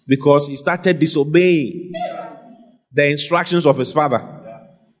because he started disobeying the instructions of his father.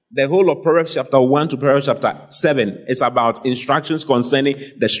 The whole of Proverbs chapter 1 to Proverbs chapter 7 is about instructions concerning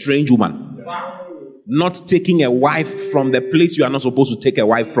the strange woman. Not taking a wife from the place you are not supposed to take a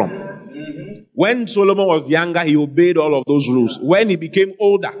wife from. When Solomon was younger, he obeyed all of those rules. When he became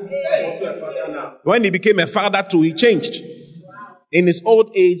older, when he became a father too, he changed. In his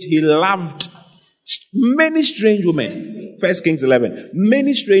old age, he loved many strange women. 1 Kings 11.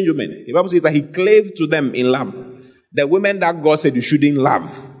 Many strange women. The Bible says that he clave to them in love. The women that God said you shouldn't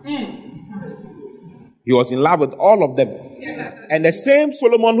love. He was in love with all of them. And the same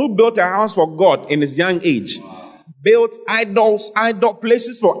Solomon who built a house for God in his young age, built idol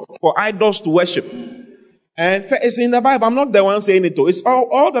places for idols to worship. And it's in the Bible. I'm not the one saying it too. It's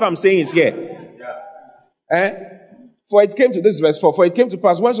all that I'm saying is here. For it came to this verse 4. For it came to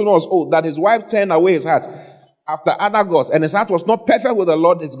pass when Solomon was old that his wife turned away his heart after other gods, and his heart was not perfect with the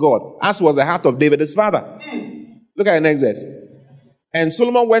Lord his God, as was the heart of David his father. Look at the next verse. And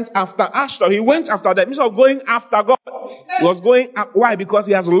Solomon went after Ashtoreth. He went after that. Instead of going after God, he was going. Why? Because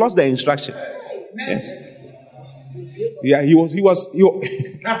he has lost the instruction. Yes. Yeah, he was. For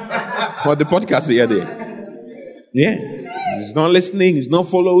the podcast the other day. Yeah. He's not listening. He's not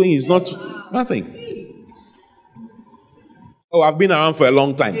following. He's not nothing. Oh, I've been around for a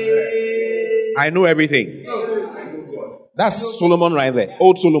long time. I know everything. That's Solomon right there.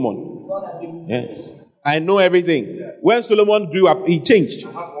 Old Solomon. Yes. I know everything. When Solomon grew up, he changed.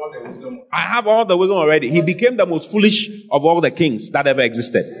 I have all the wisdom already. He became the most foolish of all the kings that ever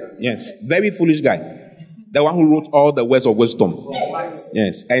existed. Yes. Very foolish guy. The one who wrote all the words of wisdom.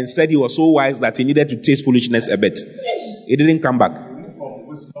 Yes. And said he was so wise that he needed to taste foolishness a bit. He didn't come back.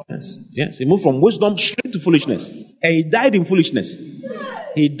 Yes. Yes. He moved from wisdom straight to foolishness. And he died in foolishness.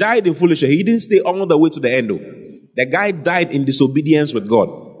 He died in foolishness. He didn't stay all the way to the end. Though. The guy died in disobedience with God.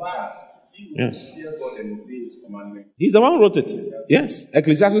 Yes. He's the one who wrote it. Yes.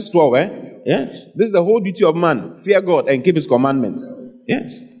 Ecclesiastes 12, Yeah. This is the whole duty of man. Fear God and keep his commandments.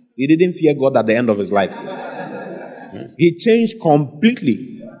 Yes. He didn't fear God at the end of his life. Yes. He changed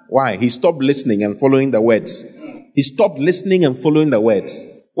completely. Why? He stopped listening and following the words. He stopped listening and following the words.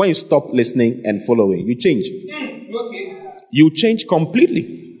 When you stop listening and following, you change. You change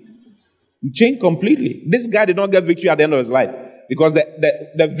completely. You change completely. This guy did not get victory at the end of his life. Because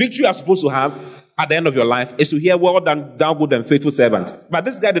the victory you're supposed to have at the end of your life is to hear, well done, thou good and faithful servant. But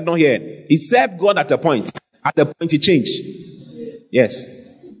this guy did not hear it. He served God at a point. At the point he changed. Yes.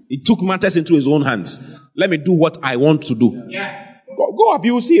 He took matters into his own hands. Let me do what I want to do. Yeah. Go up,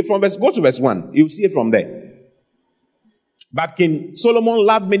 you will see it from go to verse 1. You will see it from there. But King Solomon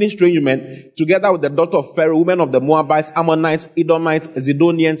loved many strange women, together with the daughter of Pharaoh, women of the Moabites, Ammonites, Edomites,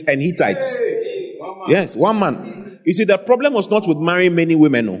 Zidonians, and Hittites. Yes, one man. You see, the problem was not with marrying many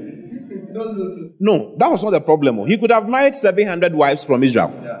women. No, that was not the problem. He could have married 700 wives from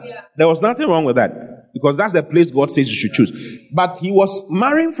Israel. There was nothing wrong with that. Because that's the place God says you should choose. But he was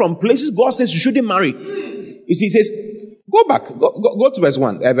marrying from places God says you shouldn't marry. You see, he says, go back, go to verse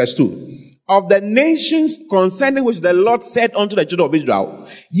 1, verse 2. Of the nations concerning which the Lord said unto the children of Israel,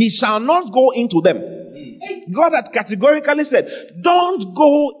 ye shall not go into them. God had categorically said, don't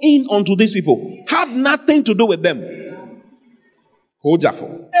go in unto these people. Have nothing to do with them.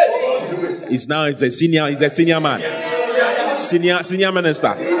 Kojafo. He's a senior man. Senior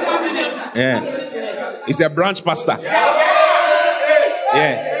minister. Yeah. He's a branch pastor.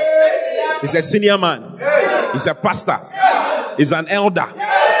 Yeah. He's a senior man. He's a pastor. He's an elder.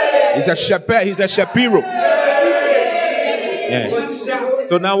 He's a shepherd. He's a shapiro. Yeah.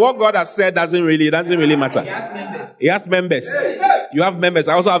 So now what God has said doesn't really matter. He has members. You have members.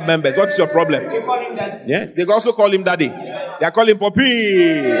 I also have members. What's your problem? Yes. They also call him daddy. They are calling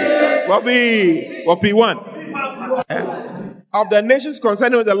Poppy 1. Yeah. Of the nations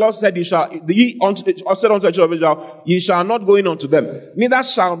concerning which the Lord said, said unto the children of Israel, ye shall not go in unto them, neither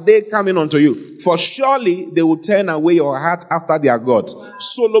shall they come in unto you. For surely they will turn away your heart after their gods.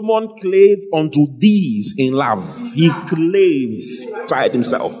 Solomon clave unto these in love. He tied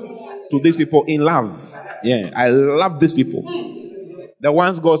himself to these people in love. Yeah, I love these people. The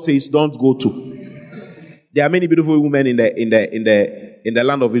ones God says don't go to. There are many beautiful women in the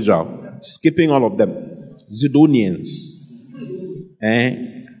land of Israel. Skipping all of them. Zidonians.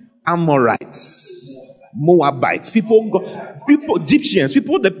 Amorites, Moabites, people, Egyptians,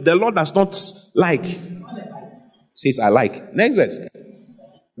 people the Lord does not like. Says, I like. Next verse.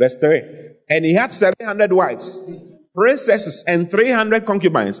 Verse 3. And he had 700 wives, princesses, and 300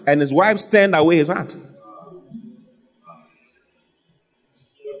 concubines, and his wives turned away his heart.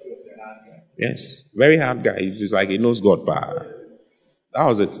 Yes, very hard guy. He's like, he knows God, but that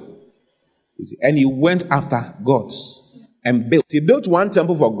was it. And he went after gods. And built. He built one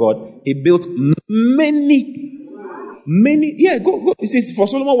temple for God. He built many. Yeah, go. It says, for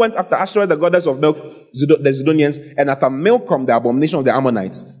Solomon went after Ashtoreth, the goddess of milk, the Zidonians, and after Milcom, the abomination of the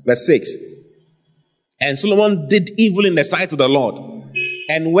Ammonites. Verse 6. And Solomon did evil in the sight of the Lord,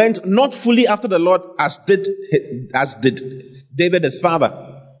 and went not fully after the Lord as did David his father.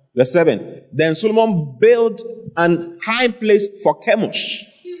 Verse 7. Then Solomon built an high place for Chemosh.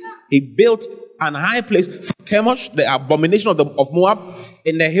 He built an high place for Chemosh, the abomination of Moab,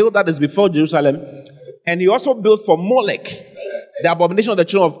 in the hill that is before Jerusalem. And he also built for Molech, the abomination of the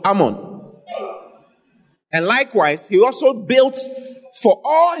children of Ammon. And likewise, he also built for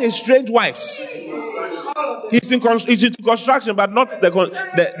all his strange wives. He's into construction, but not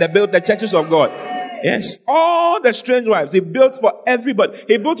the churches of God. Yes, all the strange wives he built for everybody.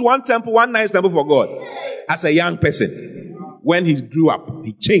 He built one temple, one nice temple for God. As a young person, when he grew up,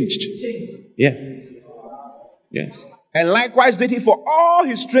 he changed. Yeah. Yes. And likewise did he for all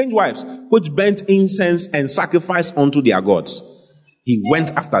his strange wives, which burnt incense and sacrificed unto their gods. He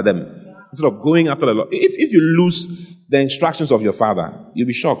went after them instead of going after the Lord. If you lose the instructions of your father, you'll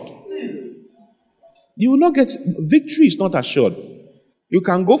be shocked. You will not get victory. Is not assured. You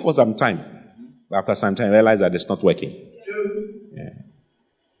can go for some time, but after some time, realize that it's not working. Yeah.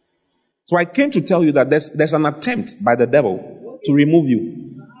 So I came to tell you that there's an attempt by the devil to remove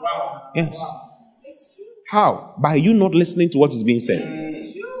you. Yes. How? By you not listening to what is being said.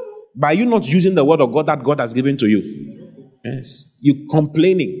 By you not using the word of God that God has given to you. Yes. You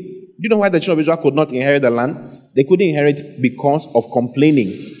complaining. Do you know why the children of Israel could not inherit the land? They couldn't inherit because of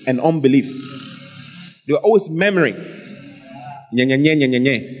complaining and unbelief. They were always murmuring.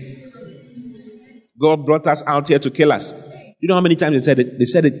 God brought us out here to kill us. You know how many times they said it? They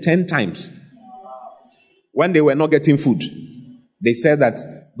said it 10 times. When they were not getting food, they said that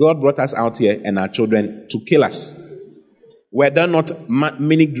God brought us out here and our children to kill us. Were there not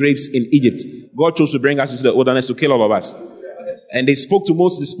many graves in Egypt? God chose to bring us into the wilderness to kill all of us. And they spoke to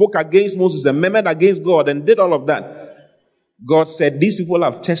Moses, they spoke against Moses and murmured against God and did all of that. God said, these people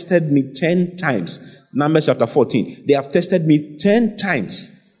have tested me 10 times. Numbers chapter 14. They have tested me 10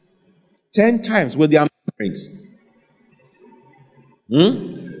 times. 10 times with their murmurings.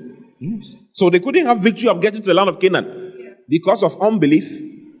 Yes. So they couldn't have victory of getting to the land of Canaan. Because of unbelief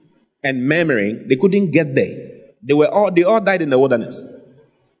and murmuring, they couldn't get there. They all died in the wilderness.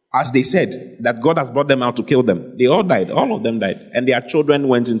 As they said that God has brought them out to kill them. They all died. All of them died. And their children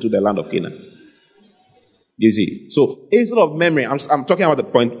went into the land of Canaan. You see. So instead of murmuring, I'm talking about the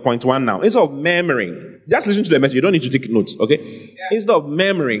point one now. Instead of murmuring, just listen to the message. You don't need to take notes, okay? Instead of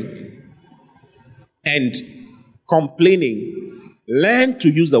murmuring and complaining, learn to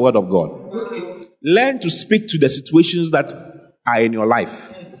use the word of God. Learn to speak to the situations that are in your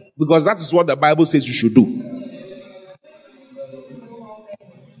life. Because that is what the Bible says you should do.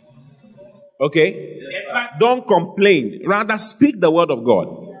 Okay? Don't complain. Rather, speak the word of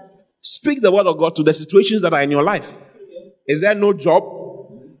God. Speak the word of God to the situations that are in your life. Is there no job?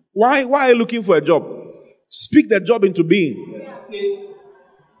 Why are you looking for a job? Speak the job into being.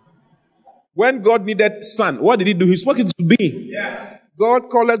 When God needed sun, what did he do? He spoke it into being.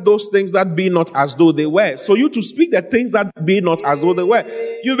 God called those things that be not as though they were. So you to speak the things that be not as though they were.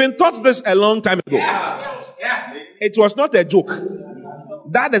 You've been taught this a long time ago. It was not a joke.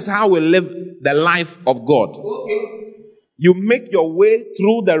 That is how we live the life of God. You make your way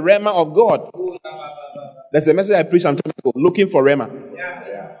through the Rhema of God. That's the message I preach. I'm talking about looking for Rhema.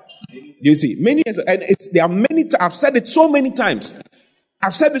 You see, many years, and there are many. I've said it so many times.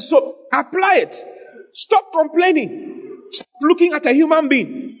 I've said it so. Apply it. Stop complaining. Stop looking at a human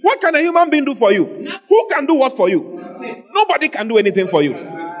being. What can a human being do for you? Who can do what for you? Nobody can do anything for you.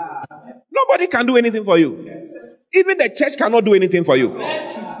 Nobody can do anything for you. Even the church cannot do anything for you.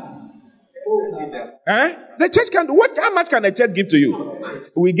 The church can do what? How much can the church give to you?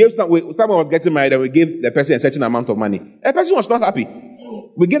 We gave someone was getting married and we gave the person a certain amount of money. The person was not happy.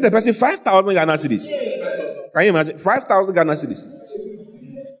 We gave the person 5,000 Ghana cedis. Can you imagine? 5,000 Ghana cedis.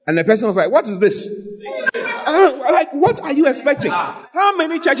 And the person was like, "What is this?" Like, what are you expecting? How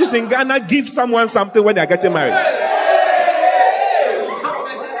many churches in Ghana give someone something when they are getting married?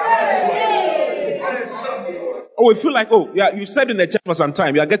 Oh, we feel like, you said in the church for some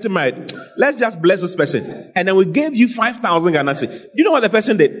time, you are getting married. Let's just bless this person. And then we gave you 5,000 Ghana cedis. You know what the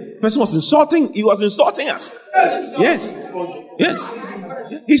person did? The person was insulting. He was insulting us. Yes.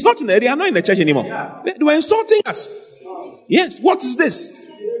 He's not in the area, not in the church anymore. They were insulting us. Yes. What is this?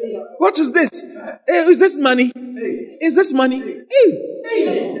 What is this? Hey, is this money? Is this money?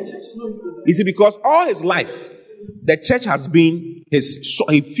 Hey. You see, because all his life, the church has been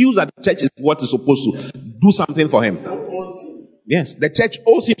he feels that the church is what is supposed to do something for him. Yes, the church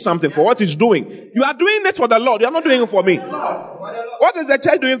owes him something for what he's doing. You are doing this for the Lord. You are not doing it for me. What is the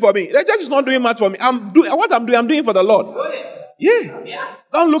church doing for me? The church is not doing much for me. I'm doing for the Lord. Yeah.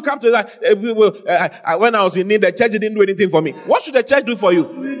 Don't look up to that. When I was in need, the church didn't do anything for me. What should the church do for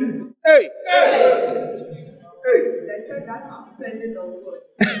you? Hey. The church that's dependent on God.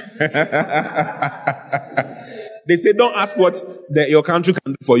 They say, don't ask what your country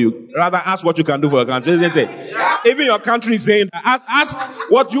can do for you. Rather, ask what you can do for your country. Isn't it? Yeah. Even your country is saying, ask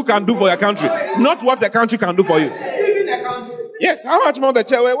what you can do for your country. Not what the country can do for you. Yes, how much more the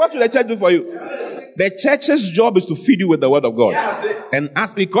church? What should the church do for you? The church's job is to feed you with the word of God. And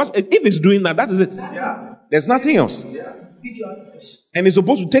ask, because if it's doing that, that is it. There's nothing else. And it's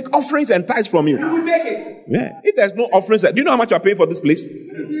supposed to take offerings and tithes from you. You will take it. Yeah. If there's no offerings, do you know how much you're paying for this place?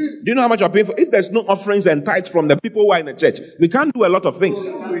 Do you know how much you're paying for? If there's no offerings and tithes from the people who are in the church, we can't do a lot of things.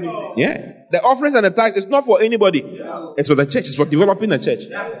 Yeah. The offerings and the tithes is not for anybody. It's for the church. It's for developing the church.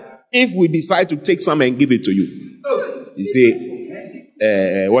 If we decide to take some and give it to you, you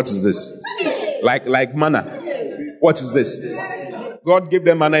say, what is this? Like manna. What is this? God gave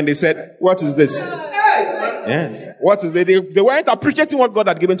them manna and they said, what is this? Yes. What is it? They weren't appreciating what God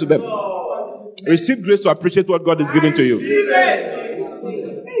had given to them. Receive grace to appreciate what God is giving to you.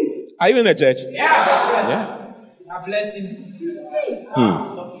 Are you in the church? Yeah.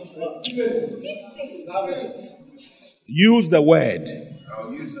 Use the word.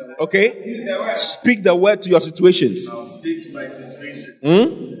 Okay? Speak the word to your situations. I'll speak to my situation.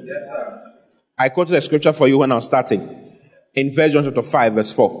 Yes, sir. I quoted a scripture for you when I was starting. In 1 John chapter 5,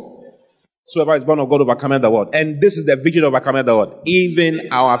 verse 4. Whosoever is born of God overcometh the world. And this is the victory of overcometh the world. Even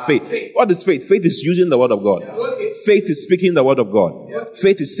our faith. What is faith? Faith is using the word of God. Faith is speaking the word of God.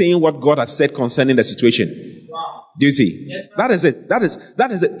 Faith is saying what God has said concerning the situation. Do you see? That is it. That is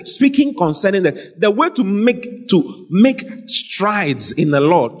it. Speaking concerning the way to make strides in the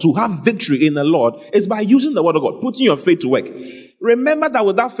Lord, to have victory in the Lord, is by using the word of God, putting your faith to work. Remember that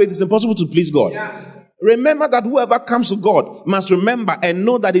without faith it's impossible to please God. Remember that whoever comes to God must remember and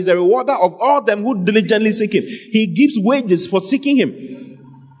know that He's a rewarder of all them who diligently seek Him. He gives wages for seeking Him. Do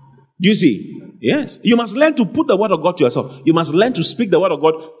you see? Yes. You must learn to put the word of God to yourself. You must learn to speak the word of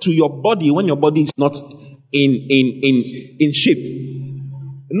God to your body when your body is not in shape.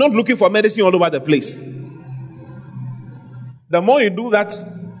 Not looking for medicine all over the place. The more you do that,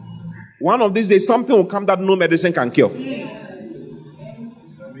 one of these days something will come that no medicine can cure.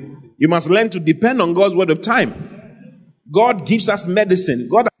 You must learn to depend on God's word of time. God gives us medicine.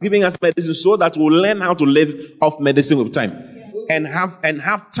 God is giving us medicine so that we'll learn how to live off medicine with time. And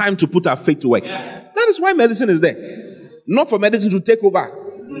have time to put our faith to work. That is why medicine is there. Not for medicine to take over.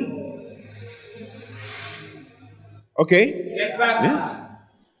 Okay? Yes.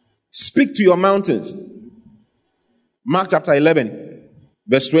 Speak to your mountains. Mark chapter 11,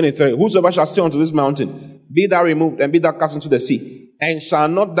 verse 23. Whosoever shall say unto this mountain, be thou removed and be thou cast into the sea, and shall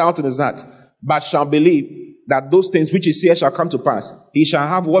not doubt in his heart, but shall believe that those things which he saith shall come to pass, he shall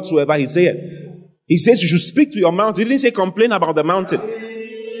have whatsoever he saith. He says you should speak to your mountain. He didn't say complain about the mountain.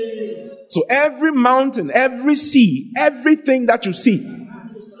 So every mountain, every sea, everything that you see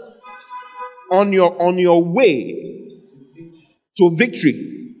on your way to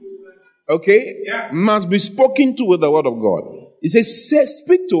victory, okay, must be spoken to with the word of God. He says,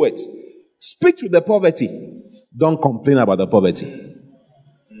 speak to it. Speak to the poverty. Don't complain about the poverty.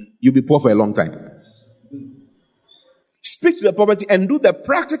 You'll be poor for a long time. Speak to the poverty and do the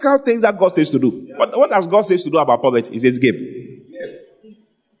practical things that God says to do. What does God say to do about poverty? He says give.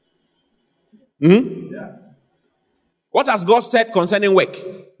 What has God said concerning work?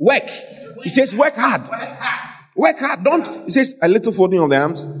 Work. He says work hard. Work hard. Don't. He says a little folding of the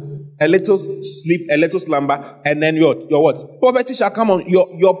arms, a little sleep, a little slumber, and then your what? Poverty shall come on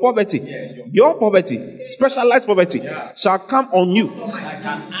your poverty. Your poverty, specialized poverty, shall come on you.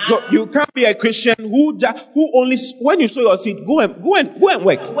 So you can't be a Christian who only when you sow your seed, go and work. Go and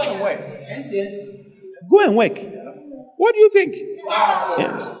work. Go and work. What do you think?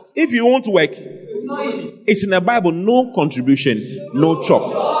 Yes. If you want to work, it's in the Bible. No contribution, no chop.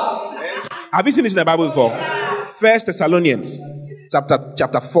 Have you seen this in the Bible before? 1 Thessalonians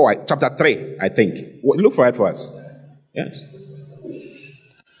chapter 4, chapter 3, I think. Look for it for us. Yes.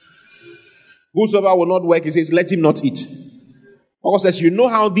 Whosoever will not work, he says, let him not eat. Paul says, you know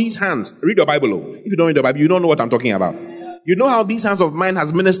how these hands, read your Bible. If you don't read the Bible, you don't know what I'm talking about. You know how these hands of mine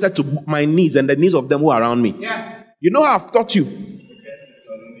has ministered to my needs and the needs of them who are around me. You know how I've taught you.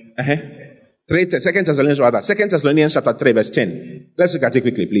 2 Thessalonians chapter 3, verse 10. Let's look at it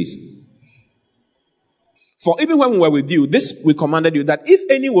quickly, please. For even when we were with you, this we commanded you, that if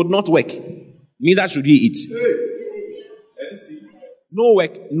any would not work, neither should he eat. No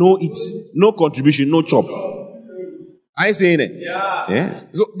work, no eat, no contribution, no chop. Are you saying it? Yeah. Yes.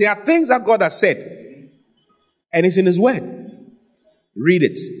 So there are things that God has said, and it's in His Word. Read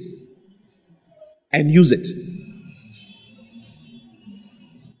it and use it.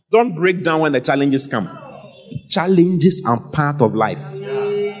 Don't break down when the challenges come. Challenges are part of life.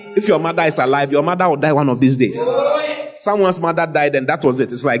 If your mother is alive, your mother will die one of these days. Someone's mother died, and that was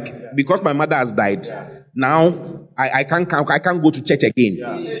it. It's like, because my mother has died, now I can't go to church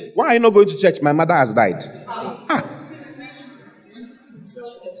again. Why are you not going to church? My mother has died.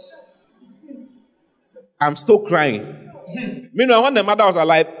 I'm still crying. Meanwhile, when the mother was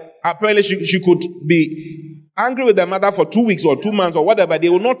alive, apparently she could be angry with the mother for 2 weeks or 2 months or whatever. They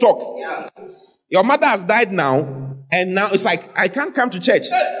will not talk. Your mother has died now, and now it's like, I can't come to church.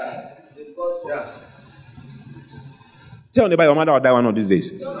 Tell anybody your mother will die one of these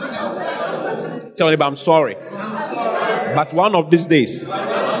days. Tell anybody, I'm sorry. But one of these days,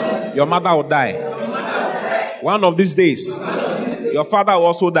 your mother will die. One of these days, your father will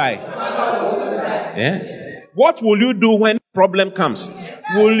also die. Yes. What will you do when problem comes?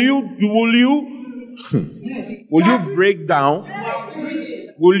 Will you break down?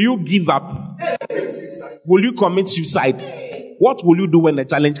 Will you give up? Will you commit suicide? What will you do when the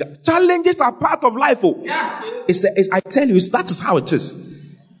challenge comes? Challenges are part of life. Oh. I tell you, that is how it is.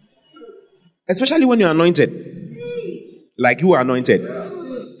 Especially when you're anointed. Like you are anointed.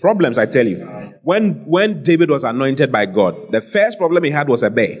 Problems, I tell you. When David was anointed by God, the first problem he had was a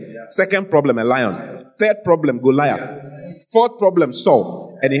bear. Second problem, a lion. Third problem, Goliath. Fourth problem,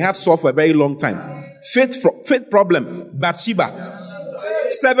 Saul. And he had Saul for a very long time. Fifth problem, Bathsheba.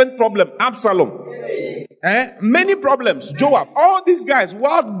 Seventh problem, Absalom. Many problems, Joab. All these guys,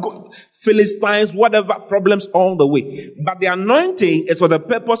 wild Philistines, whatever problems all the way. But the anointing is for the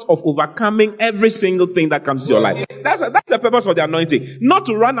purpose of overcoming every single thing that comes to your life. That's the purpose of the anointing. Not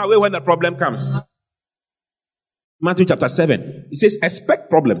to run away when the problem comes. Matthew chapter 7. It says, expect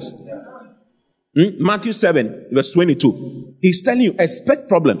problems. Matthew 7, verse 22. He's telling you, expect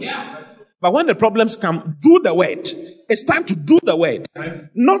problems. But when the problems come, do the word. It's time to do the word.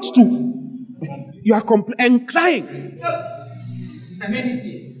 Not to, you are and crying.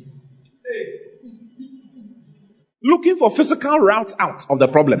 Looking for physical routes out of the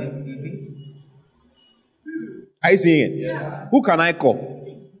problem. Are you seeing it? Yes. Who can I call?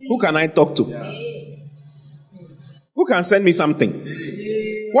 Who can I talk to? Who can send me something?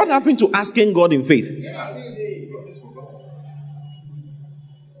 What happened to asking God in faith?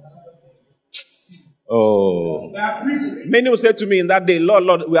 Oh. Many will say to me in that day, Lord,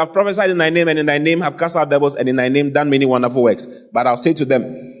 Lord, we have prophesied in thy name, and in thy name have cast out devils, and in thy name done many wonderful works. But I'll say to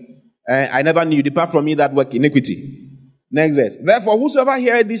them, I never knew you. Depart from me that work iniquity. Next verse. Therefore, whosoever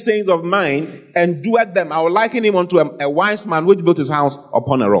heareth these sayings of mine and doeth them, I will liken him unto a wise man which built his house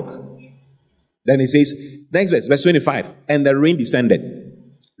upon a rock. Then he says, next verse, verse 25. And the rain descended.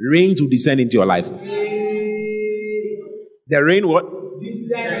 Rain to descend into your life. The rain what?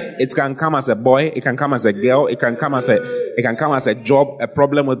 Descend. It can come as a boy, it can come as a girl, it can come as a job, a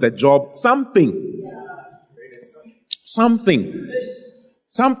problem with the job, something. Something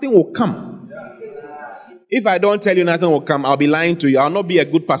will come. If I don't tell you nothing will come, I'll be lying to you. I'll not be a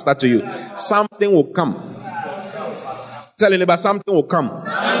good pastor to you. Something will come. Tell anybody, something will come.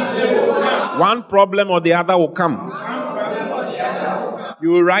 One problem or the other will come. You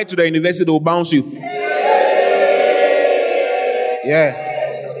will write to the university, they will bounce you. Yeah.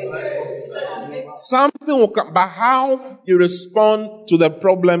 Something will come. But how you respond to the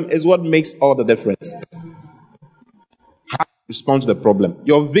problem is what makes all the difference. How you respond to the problem.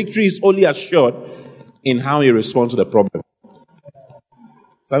 Your victory is only assured in how you respond to the problem.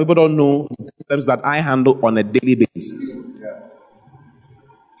 Some people don't know the problems that I handle on a daily basis.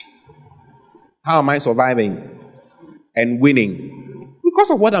 How am I surviving and winning? Because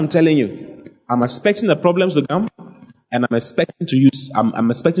of what I'm telling you. I'm expecting the problems to come, and I'm expecting to use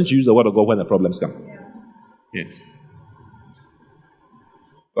the word of God when the problems come. Yes.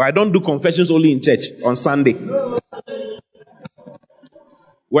 So I don't do confessions only in church on Sunday.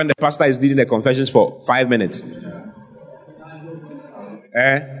 When the pastor is leading the confessions for 5 minutes.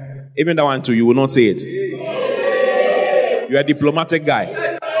 Even that one too, you will not say it. You are a diplomatic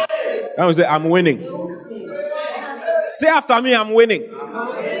guy. I will say, I'm winning. Say after me, I'm winning.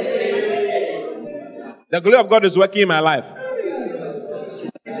 The glory of God is working in my life.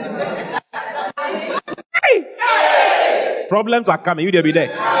 Hey! Problems are coming. You will be there.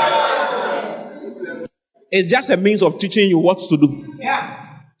 It's just a means of teaching you what to do.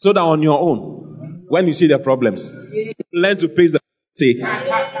 So that on your own, when you see the problems, learn to praise the Lord. Say,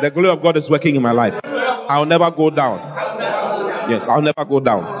 the glory of God is working in my life. I'll never go down. Yes, I'll never go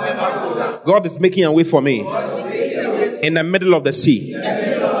down. God is making a way for me in the middle of the sea.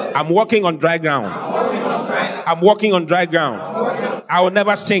 I'm walking on dry ground. I'm walking on dry ground. I will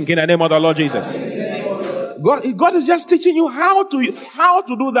never sink in the name of the Lord Jesus. God is just teaching you how to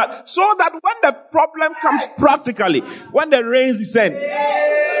do that, so that when the problem comes practically, when the rains descend.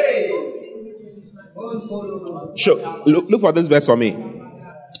 Sure. Look for this verse for me.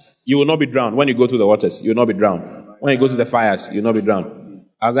 You will not be drowned when you go through the waters. You will not be drowned. When you go to the fires, you will not be drowned.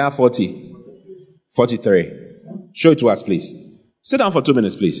 Isaiah 40, 43. Show it to us, please. Sit down for 2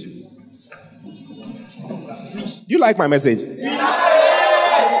 minutes, please. You like my message?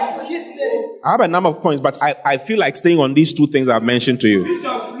 I have a number of points, but I feel like staying on these two things I've mentioned to you.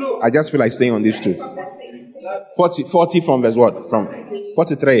 I just feel like staying on these two. 40 from verse what? From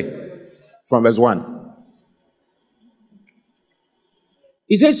 43 from verse 1.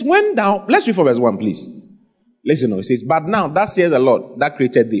 He says, when thou, let's read from verse 1, please. Listen, it says, but now that says the Lord that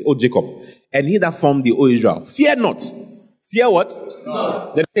created thee, O Jacob, and he that formed thee, O Israel. Fear not. Fear what?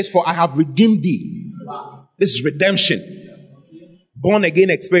 No. Then it says, for I have redeemed thee. This is redemption. Born again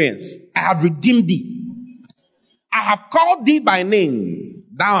experience. I have redeemed thee. I have called thee by name.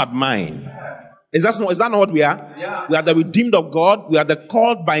 Thou art mine. Is that not what we are? Yeah. We are the redeemed of God. We are the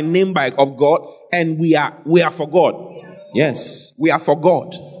called by name of God. And we are for God. Yes. We are for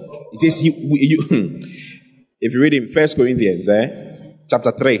God. It says, if you read in 1 Corinthians,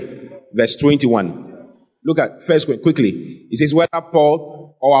 chapter 3, verse 21. Look at 1 Corinthians quickly. It says, whether Paul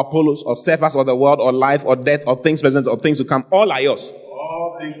or Apollos or Cephas or the world or life or death or things present or things to come, all are yours.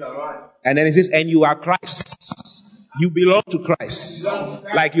 All things are mine. And then it says, and you are Christ. You belong to Christ.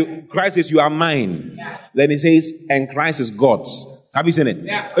 Like Christ says, you are mine. Then it says, and Christ is God's. Have you seen it?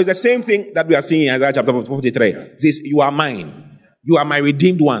 Yeah. It's the same thing that we are seeing in Isaiah chapter 43. It says, you are mine. You are my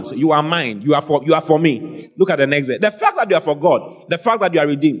redeemed ones. You are mine. You are for me. Look at the next verse. The fact that you are for God, the fact that you are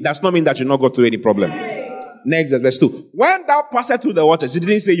redeemed, does not mean that you will not go through any problem. Next verse 2. When thou passest through the waters, it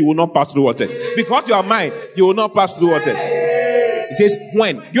didn't say you will not pass through waters. Because you are mine, you will not pass through waters. It says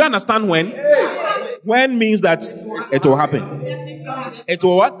when. Do you understand when? When means that it will happen. It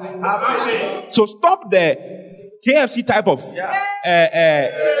will what? Happen. So stop the KFC type of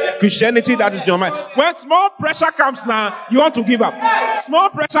Christianity that is in your mind. When small pressure comes now, you want to give up. Small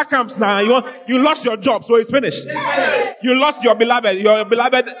pressure comes now, you lost your job, so it's finished. You lost your beloved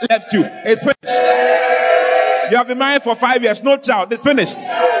left you. It's finished. You have been married for 5 years, no child. It's finished.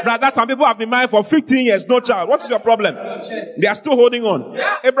 Brother, some people have been married for 15 years, no child. What is your problem? They are still holding on.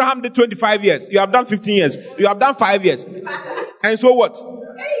 Abraham did 25 years. You have done 15 years. You have done 5 years. And so what?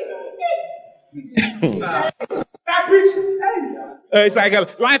 It's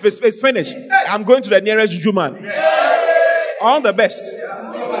like life is finished. I'm going to the nearest Juju man. All the best.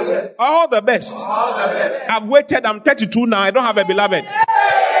 All the best. I've waited. I'm 32 now. I don't have a beloved.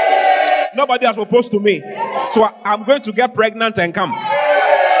 Nobody has proposed to me. So I'm going to get pregnant and come.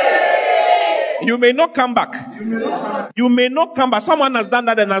 You may not come back. You may not come back. Someone has done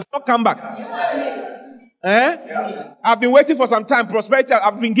that and has not come back. I've been waiting for some time. Prosperity.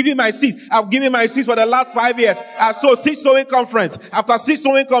 I've been giving my seeds. I've given my seeds for the last 5 years. I saw 6 sowing conference. After 6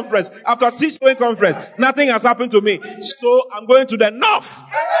 sowing conference. After 6 sowing conference. Nothing has happened to me. So I'm going to the north.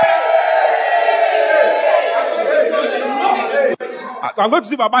 I'm going to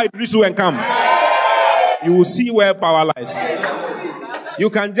see Baba Idrisu and come. You will see where power lies. You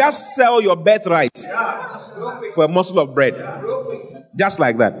can just sell your birthright for a morsel of bread. Just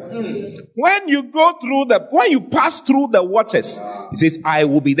like that. When you pass through the waters, he says, I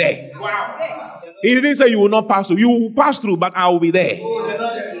will be there. He didn't say you will not pass through. You will pass through, but I will be there.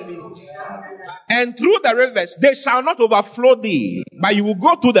 And through the rivers, they shall not overflow thee. But you will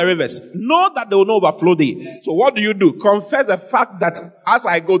go through the rivers. Know that they will not overflow thee. So what do? Confess the fact that as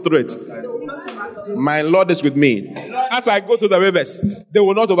I go through it, my Lord is with me. As I go through the rivers, they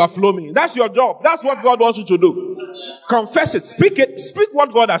will not overflow me. That's your job. That's what God wants you to do. Confess it. Speak it. Speak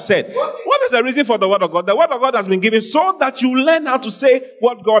what God has said. What is the reason for the word of God? The word of God has been given so that you learn how to say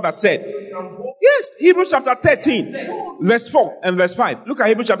what God has said. Yes. Hebrews chapter 13, verse 4 and verse 5. Look at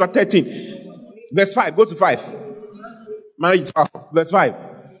Hebrews chapter 13. Verse 5, go to 5. Marriage is powerful. Verse 5.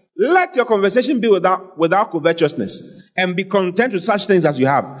 Let your conversation be without covetousness, and be content with such things as you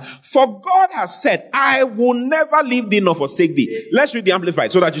have. For God has said, I will never leave thee nor forsake thee. Let's read the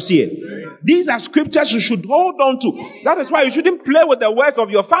Amplified so that you see it. These are scriptures you should hold on to. That is why you shouldn't play with the words of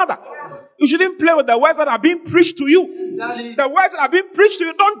your father. You shouldn't play with the words that are being preached to you. The words that are being preached to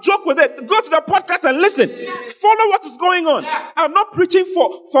you, don't joke with it. Go to the podcast and listen. Follow what is going on. I'm not preaching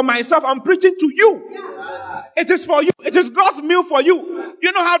for myself. I'm preaching to you. It is for you. It is God's meal for you.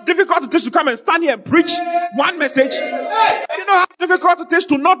 You know how difficult it is to come and stand here and preach one message? You know how difficult it is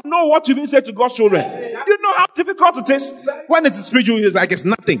to not know what you even say to God's children? You know how difficult it is when it's spiritual. It's like it's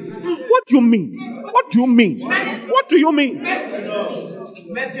nothing. What do you mean? What do you mean? What do you mean?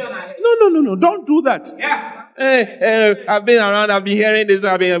 No. Don't do that. I've been around. I've been hearing this.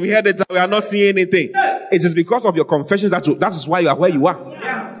 We heard it. We are not seeing anything. It is because of your confessions that is why you are where you are.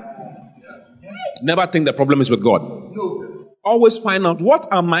 Never think the problem is with God. Always find out, what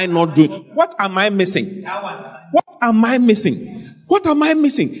am I not doing? What am I missing? What am I missing? What am I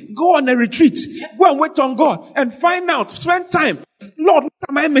missing? Go on a retreat. Go and wait on God and find out. Spend time. Lord, what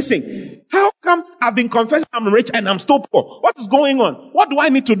am I missing? How come I've been confessing I'm rich and I'm still poor. What is going on? What do I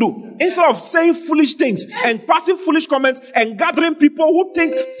need to do? Instead of saying foolish things and passing foolish comments and gathering people who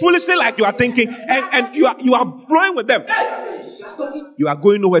think foolishly like you are thinking, and you are flowing with them, you are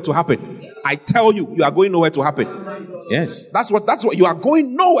going nowhere to happen. I tell you, you are going nowhere to happen. Yes, that's what you are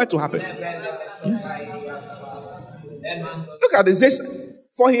going nowhere to happen. Yes. Look at this. It says,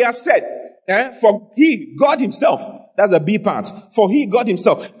 for he has said, for he, God himself, that's a B part. For he, God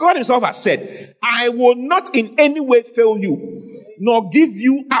himself has said, I will not in any way fail you, nor give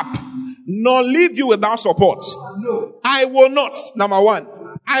you up, nor leave you without support. I will not, number one.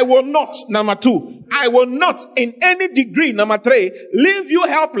 I will not, number two. I will not in any degree, number three, leave you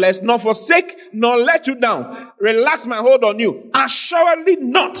helpless, nor forsake, nor let you down. Relax my hold on you. Assuredly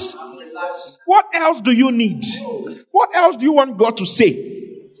not. What else do you need? What else do you want God to say?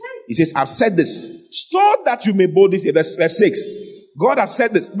 He says, I've said this so that you may boldly say. Verse 6. God has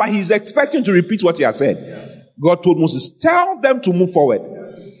said this, but he's expecting to repeat what he has said. God told Moses, tell them to move forward.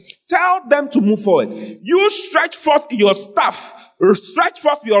 Tell them to move forward. You stretch forth your staff, stretch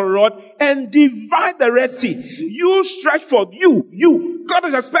forth your rod, and divide the Red Sea. You stretch forth, you. God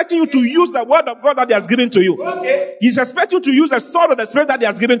is expecting you to use the word of God that he has given to you. Okay. He's expecting you to use the sword of the Spirit that he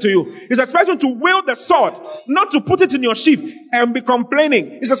has given to you. He's expecting you to wield the sword, not to put it in your sheath and be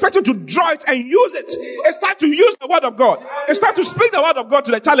complaining. He's expecting you to draw it and use it. It's time to use the word of God. It's time to speak the word of God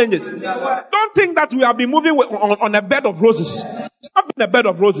to the challenges. Don't think that we have been moving on a bed of roses. It's not been a bed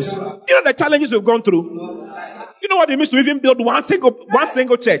of roses. You know the challenges we've gone through. You know what it means to even build one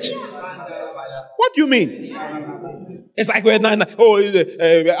single church. What do you mean? It's like,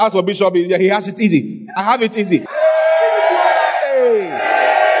 ask for Bishop, he has it easy. I have it easy.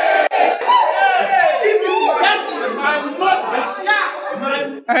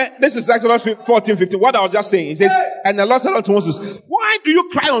 This is Exodus 14:15. What I was just saying. He says, and the Lord said unto Moses, why do you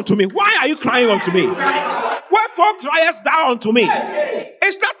cry unto me? Why are you crying unto me? Wherefore criest thou unto me?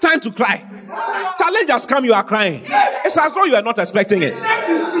 It's not time to cry. Challenge has come, you are crying. It's as though you are not expecting it.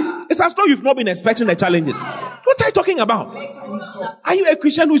 It's as though you've not been expecting the challenges. What are you talking about? Are you a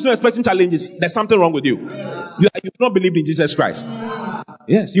Christian who is not expecting challenges? There's something wrong with you. You've not believed in Jesus Christ.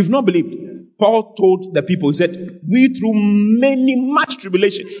 Yes, you've not believed. Paul told the people, he said, we through much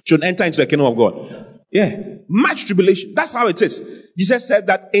tribulation should enter into the kingdom of God. Yeah, much tribulation. That's how it is. Jesus said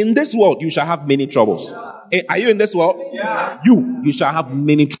that in this world you shall have many troubles. Are you in this world? Yeah. You shall have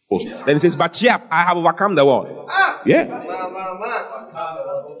many troubles. Then he says, but cheer up, I have overcome the world. Yeah.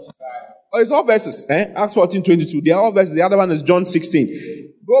 Oh, it's all verses. Acts 14:22. They are all verses. The other one is John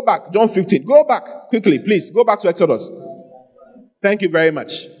 16. Go back, John 15. Go back quickly, please. Go back to Exodus. Thank you very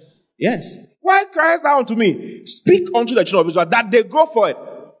much. Yes. Why criest thou unto me? Speak unto the children of Israel that they go for it.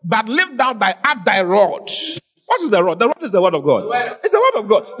 But lift thou up thy rod. What is the rod? The rod is the word of God. It's the word of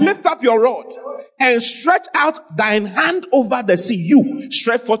God. Lift up your rod and stretch out thine hand over the sea. You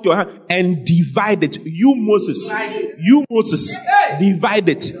stretch forth your hand and divide it. You Moses, divide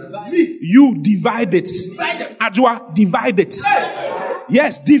it. You divide it. Adwa, divide it.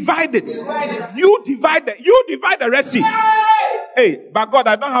 Yes, divide it. You divide it. You divide the Red Sea. Hey, but God,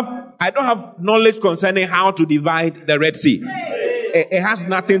 I don't have knowledge concerning how to divide the Red Sea. It has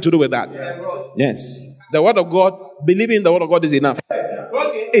nothing to do with that. Yes. The word of God, believing in the word of God is enough.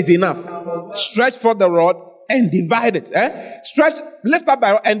 Is enough. Stretch forth the rod and divide it. Lift up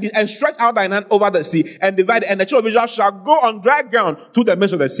thy rod and stretch out thine hand over the sea and divide it. And the children of Israel shall go on dry ground through the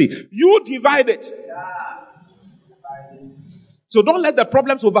midst of the sea. You divide it. So don't let the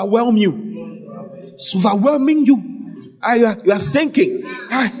problems overwhelm you. It's overwhelming you. You are sinking.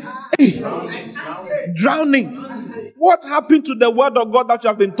 Drowning. What happened to the word of God that you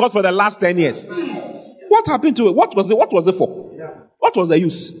have been taught for the last 10 years? What happened to it? What was it for? What was the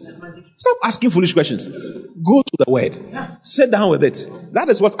use? Stop asking foolish questions. Go to the word. Sit down with it. That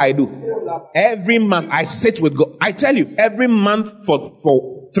is what I do. Every month I sit with God. I tell you, every month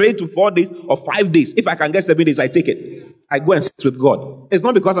for 3 to 4 days or 5 days, if I can get 7 days, I take it. I go and sit with God. It's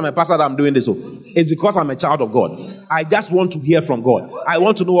not because I'm a pastor that I'm doing this. It's because I'm a child of God. I just want to hear from God. I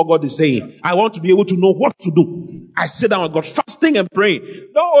want to know what God is saying. I want to be able to know what to do. I sit down with God, fasting and praying.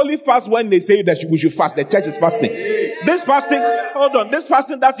 Don't only fast when they say that we should fast. The church is fasting. This fasting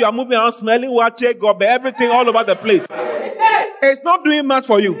that you are moving around, smelling wache, gobe, everything all over the place. It's not doing much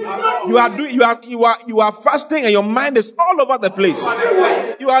for you. You are fasting and your mind is all over the place.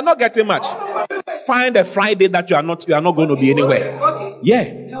 You are not getting much. Find a Friday that you are not going to be anywhere.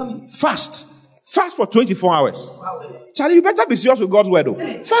 Yeah. Fast for 24 hours. Charlie, you better be serious with God's word.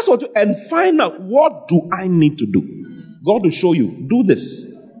 Fast for and find out, what do I need to do? God will show you. Do this.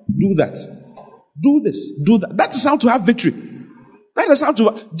 Do that. Do this. Do that. That is how to have victory. That is how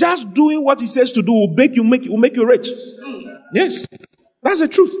to, just doing what he says to do will make you rich. Yes. That's the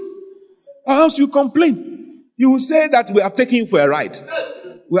truth. Or else you complain. You will say that we have taken you for a ride.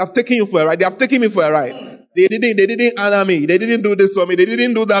 We have taken you for a ride. They have taken me for a ride. They didn't honor me. They didn't do this for me. They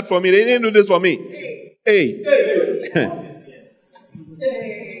didn't do that for me. They didn't do this for me. Hey.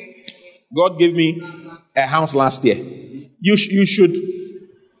 God gave me a house last year. You should.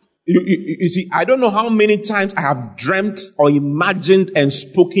 You see, I don't know how many times I have dreamt or imagined and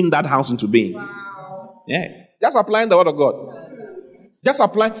spoken that house into being. Wow. Yeah. Just applying the word of God. Just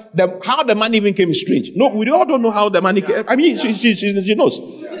apply how the money even came is strange. No, we all don't know how the money came. I mean, she knows.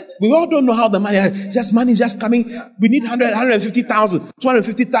 We all don't know how the money just coming. We need 150,000,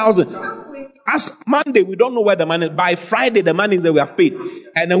 250,000. As Monday, we don't know where the money. By Friday, the money is that we have paid,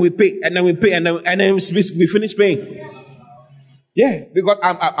 and then we pay, and then we pay, and then we finish paying. Yeah, because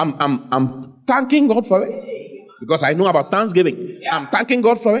I'm thanking God for it. Because I know about Thanksgiving. I'm thanking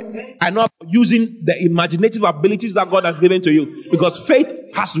God for it. I know about using the imaginative abilities that God has given to you. Because faith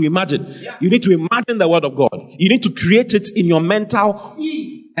has to imagine. You need to imagine the word of God. You need to create it in your mental.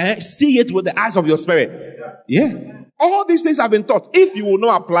 See it with the eyes of your spirit. Yeah. All these things have been taught. If you will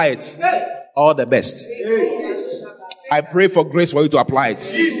not apply it, all the best. I pray for grace for you to apply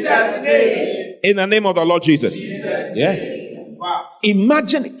it. In the name of the Lord Jesus. Yeah.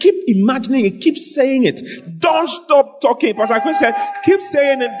 Imagine, keep imagining it, keep saying it. Don't stop talking. Pastor Chris said, keep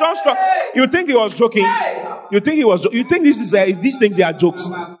saying it. Don't stop. You think he was joking? You think these things are jokes?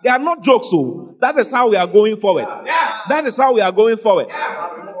 They are not jokes. So that is how we are going forward. That is how we are going forward.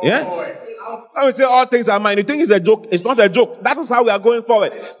 Yes. When we say all things are mine, you think it's a joke? It's not a joke. That is how we are going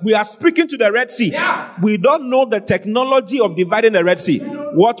forward. We are speaking to the Red Sea. We don't know the technology of dividing the Red Sea.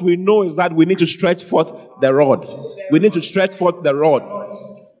 What we know is that we need to stretch forth the rod. We need to stretch forth the rod.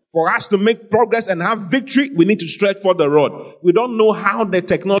 For us to make progress and have victory, we need to stretch forth the rod. We don't know how the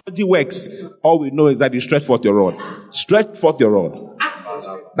technology works. All we know is that you stretch forth your rod. Stretch forth your rod.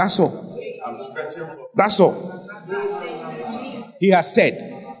 That's all. That's all. He has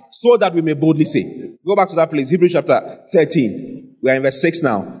said, so that we may boldly say. Go back to that place, Hebrews chapter 13. We are in verse 6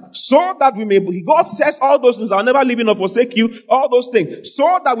 now. So that we may, God says all those things, I'll never leave you nor forsake you, all those things.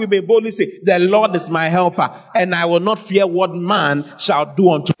 So that we may boldly say, the Lord is my helper, and I will not fear what man shall do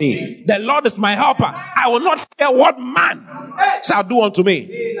unto me. The Lord is my helper. I will not fear what man shall do unto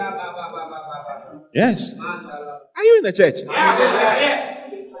me. Yes. Are you in the church? Yes.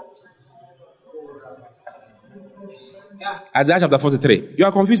 Isaiah chapter 43. You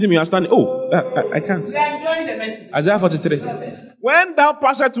are confusing me. You are standing. I can't. We are enjoying the message. Isaiah 43. When thou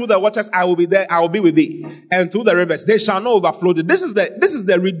passest through the waters, I will be there. I will be with thee. And through the rivers, they shall not overflow thee. This is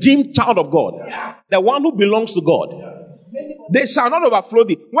the redeemed child of God, the one who belongs to God. They shall not overflow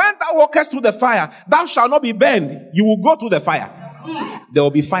thee. When thou walkest through the fire, thou shalt not be burned. You will go through the fire. There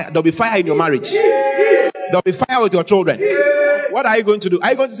will be fire. There will be fire in your marriage. There will be fire with your children. What are you going to do?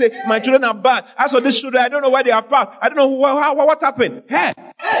 Are you going to say, my children are bad? As for this children, I don't know where they have passed. I don't know what happened. Hey!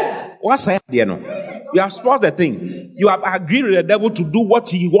 What's that? You have spoiled the thing. You have agreed with the devil to do what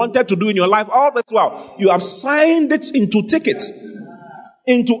he wanted to do in your life all this while. You have signed it into tickets,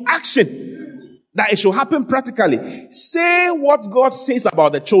 into action, that it should happen practically. Say what God says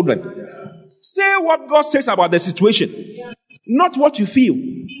about the children. Say what God says about the situation. Not what you feel,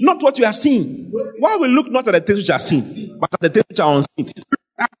 not what you are seeing. Why we look not at the things which are seen, but at the things which are unseen. Look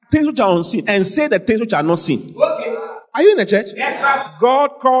at things which are unseen and say the things which are not seen. Okay. Are you in the church? Yes.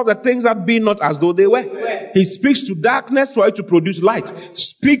 God calls the things that be not as though they were. He speaks to darkness for it to produce light.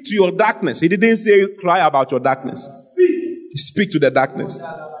 Speak to your darkness. He didn't say cry about your darkness. Speak to the darkness.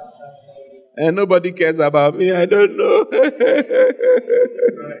 And nobody cares about me. I don't know.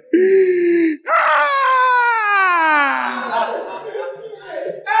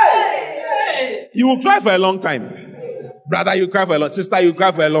 You will cry for a long time. Brother, you cry for a long time. Sister, you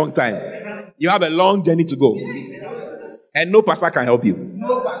cry for a long time. You have a long journey to go. And no pastor can help you.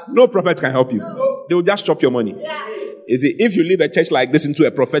 No prophet can help you. They will just chop your money. You see, if you leave a church like this into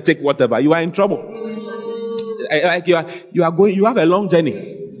a prophetic whatever, you are in trouble. Like you have a long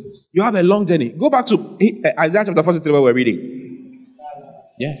journey. You have a long journey. Go back to Isaiah chapter 43 where we're reading.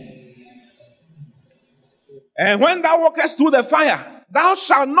 Yeah. And when thou walkest through the fire, thou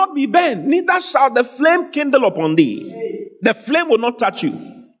shalt not be burned, neither shall the flame kindle upon thee. The flame will not touch you.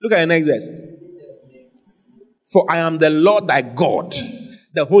 Look at the next verse. For I am the Lord thy God,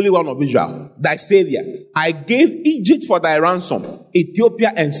 the Holy One of Israel, thy Savior. I gave Egypt for thy ransom,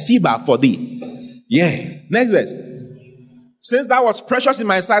 Ethiopia and Seba for thee. Yeah. Next verse. Since thou wast precious in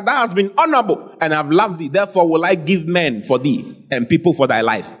my sight, thou hast been honorable, and I have loved thee. Therefore will I give men for thee, and people for thy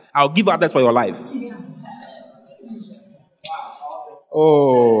life. I'll give others for your life.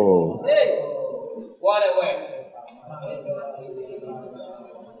 Oh. What a word.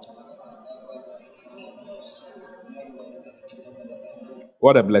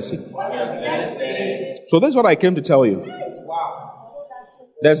 What a blessing. So that's what I came to tell you.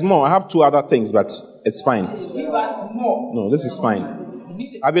 There's more. I have 2 other things, but it's fine. Give us more. No, this is fine.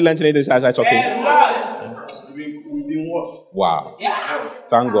 Have you learned anything as I talking? We've been washed. Wow.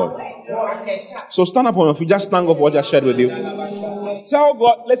 Thank God. So stand up on your feet. Just thank God for what I shared with you. Tell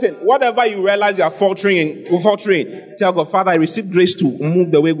God, listen, whatever you realize you are faltering in, tell God, Father, I receive grace to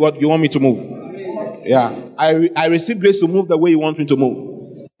move the way God you want me to move. Yeah. I receive grace to move the way you want me to move.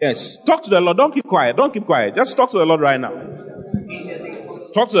 Yes. Talk to the Lord. Don't keep quiet. Don't keep quiet. Just talk to the Lord right now.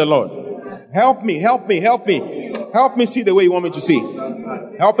 Talk to the Lord. Help me. Help me. Help me. Help me see the way you want me to see.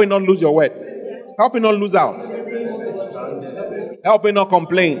 Help me not lose your word. Help me not lose out. Help me not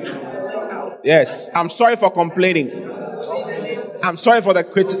complain. Yes. I'm sorry for complaining. I'm sorry for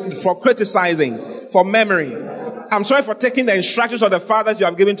criticizing, for memory. I'm sorry for taking the instructions of the fathers you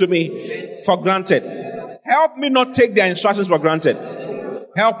have given to me for granted. Help me not take their instructions for granted.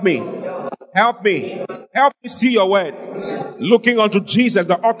 Help me. Help me. Help me see your word. Looking unto Jesus,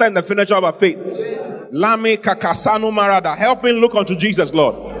 the author and the finisher of our faith. Lami kakasanu marada. Help me look unto Jesus,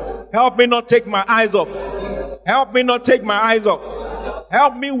 Lord. Help me not take my eyes off. Help me not take my eyes off.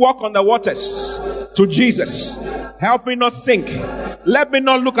 Help me walk on the waters to Jesus. Help me not sink. Let me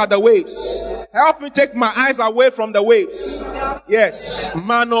not look at the waves. Help me take my eyes away from the waves. Yes.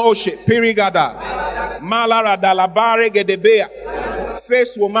 Mano oshe pirigada. Malarada labare gedebea.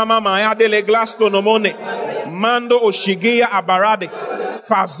 Face wo mama mayade le glasto nomone. Mando oshigia abarade.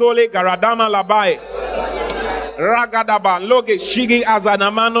 Fazole garadama labae. Ragadaba loge shigi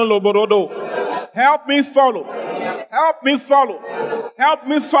azanamano loborodo. Help me follow. Help me follow. Help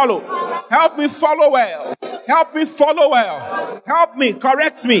me follow. Help me follow well. Help me follow well. Help me.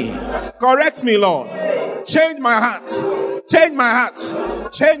 Correct me. Correct me, Lord. Change my heart. Change my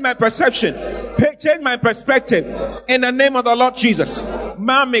heart. Change my perception. Change my perspective. In the name of the Lord Jesus.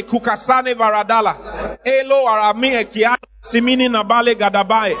 Mami kukasane varadala. Elo arami ekiana. Simini nabale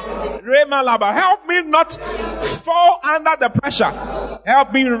gadabai. Rema laba. Help me not fall under the pressure.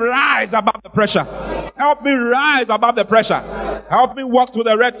 Help me rise above the pressure. Help me rise above the pressure. Help me walk to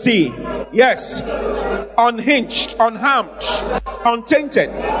the Red Sea. Yes. Unhinged, unharmed, untainted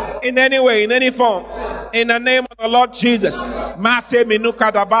in any way, in any form. In the name of the Lord Jesus. Mase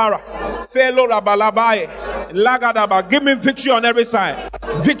minuka dabara. Felo rabalabaye. Lagadaba. Give me victory on every side.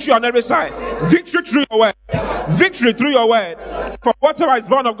 Victory on every side. Victory through your word. Victory through your word. For whatever is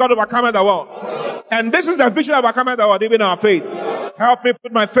born of God overcometh the world. And this is the victory that overcometh the world, even our faith. Help me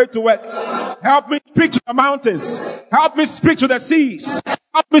put my faith to work. Help me speak to the mountains. Help me speak to the seas.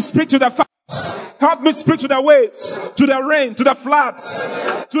 Help me speak to the fires. Help me speak to the waves, to the rain, to the floods,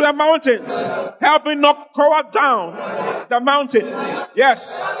 to the mountains. Help me not cover down the mountain.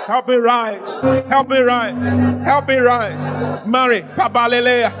 Yes. Help me rise. Help me rise. Help me rise. Mary,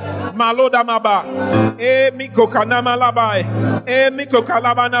 Pabalelea, Maloda Maba, Miko Kanama Labai, Miko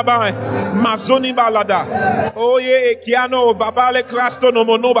Kalabanabai, Mazoni Balada, Oye Kiano, Babale Clasto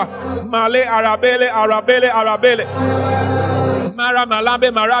Nomonoba, Male Arabele, Arabele, Arabele. Mara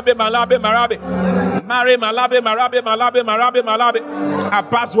malabe marabe malabe marabe mare malabe marabe malabe marabe malabe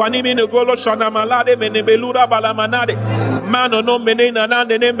apas wanimi negolo shana malade menebelura balamanade mano no menena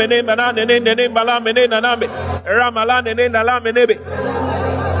nande ne menena nande ne bala menena nambe ramalande ne nala menebe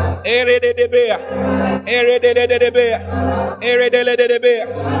erede debea erede debea erede debea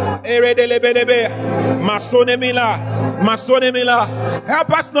erede debea masone mila. Help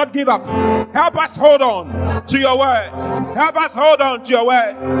us not give up. Help us hold on to your word. Help us hold on to your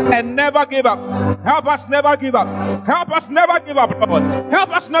word and never give up. Help us never give up. Help us never give up, Lord.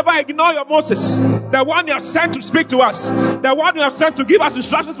 Help us never ignore your Moses, the one you have sent to speak to us, the one you have sent to give us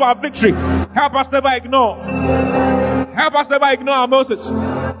instructions for our victory. Help us never ignore. Help us never ignore our Moses.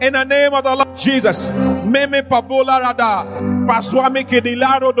 In the name of the Lord Jesus. Meme pabola rada. Paswami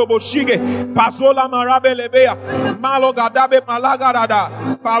kedilaro doboshige. Pasola marabe lebea. Malo gadabe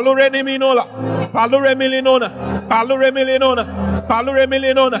malagarada. Palure niminola. Palure milinona. Palure milinona. Palure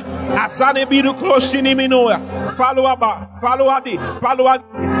milinona. Asane bidu kloshini minoya. Faluaba. Faluadi. Faluadi.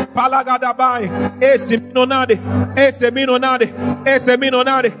 Palagadabai. Ese minonade. Ese minonade. Ese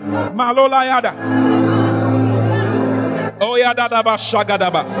minonade. Malola yada. Oh, yeah, dadaba,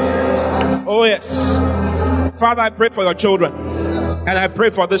 shagadaba. Oh, yes. Father, I pray for your children. And I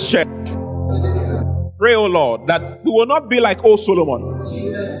pray for this church. Pray, oh Lord, that we will not be like old Solomon.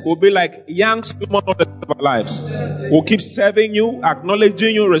 We'll be like young Solomon of our lives. We'll keep serving you,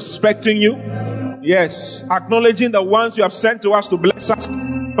 acknowledging you, respecting you. Yes, acknowledging the ones you have sent to us to bless us.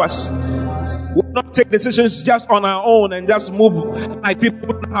 We will not take decisions just on our own and just move like people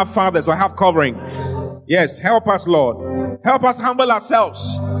who don't have fathers or have covering. Yes, help us, Lord. Help us humble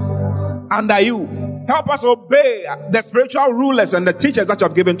ourselves under you. Help us obey the spiritual rulers and the teachers that you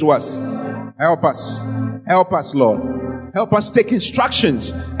have given to us. Help us. Help us, Lord. Help us take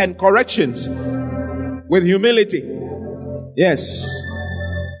instructions and corrections with humility. Yes.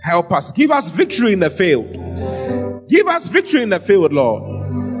 Help us. Give us victory in the field. Give us victory in the field,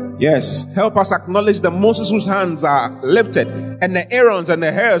 Lord. Yes. Help us acknowledge the Moses whose hands are lifted and the Aarons and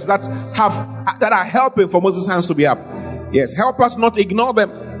the hairs that are helping for Moses' hands to be up. Yes. Help us not ignore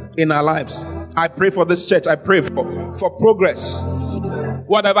them in our lives. I pray for this church. I pray for progress.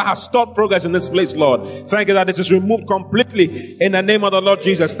 Whatever has stopped progress in this place, Lord, thank you that it is removed completely in the name of the Lord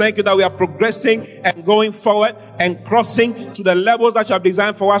Jesus. Thank you that we are progressing and going forward and crossing to the levels that you have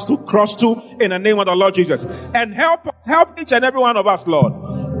designed for us to cross to in the name of the Lord Jesus. And help each and every one of us, Lord,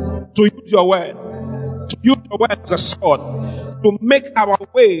 to use your word. To use your word as a sword to make our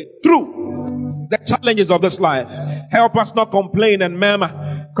way through the challenges of this life. Help us not complain and murmur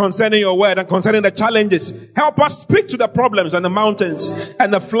concerning your word and concerning the challenges. Help us speak to the problems and the mountains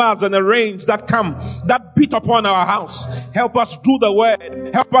and the floods and the rains that come, that beat upon our house. Help us do the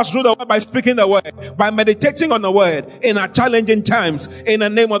word. Help us do the word by speaking the word, by meditating on the word in our challenging times in the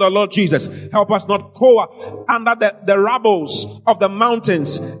name of the Lord Jesus. Help us not cower under the rubbles of the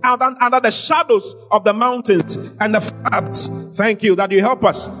mountains, under the shadows of the mountains and the floods. Thank you that you help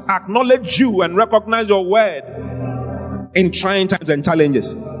us acknowledge you and recognize your word in trying times and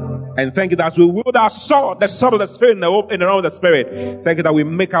challenges. And thank you that as we wield our sword, the sword of the Spirit in the realm of the Spirit, thank you that we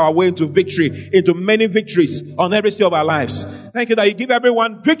make our way into victory, into many victories on every stage of our lives. Thank you that you give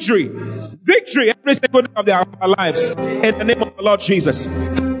everyone victory every single day of their lives in the name of the Lord Jesus.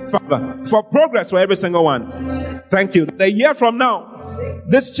 Father, for progress for every single one. Thank you. A year from now,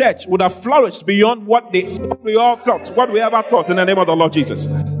 this church would have flourished beyond what we all thought, what we ever thought in the name of the Lord Jesus.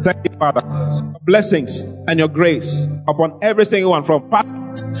 Thank you, Father. Blessings and your grace upon every single one, from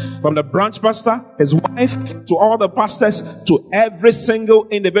pastors, from the branch pastor, his wife, to all the pastors, to every single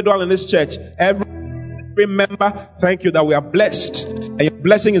individual in this church, every member. Thank you that we are blessed, and your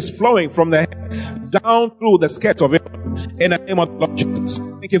blessing is flowing from the head down through the skirts of it in the name of the Lord Jesus.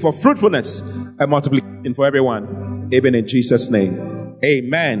 Thank you for fruitfulness and multiplication for everyone, even in Jesus' name.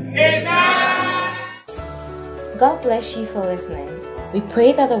 Amen. Amen. God bless you for listening. We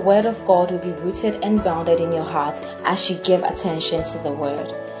pray that the word of God will be rooted and grounded in your heart as you give attention to the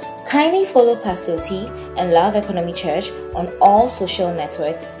word. Kindly follow Pastor Oti and Love Economy Church on all social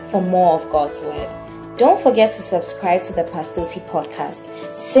networks for more of God's word. Don't forget to subscribe to the Pastor Oti podcast.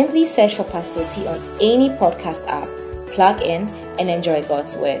 Simply search for Pastor Oti on any podcast app, plug in, and enjoy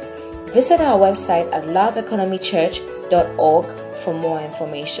God's word. Visit our website at loveeconomychurch.org for more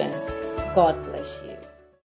information. God bless.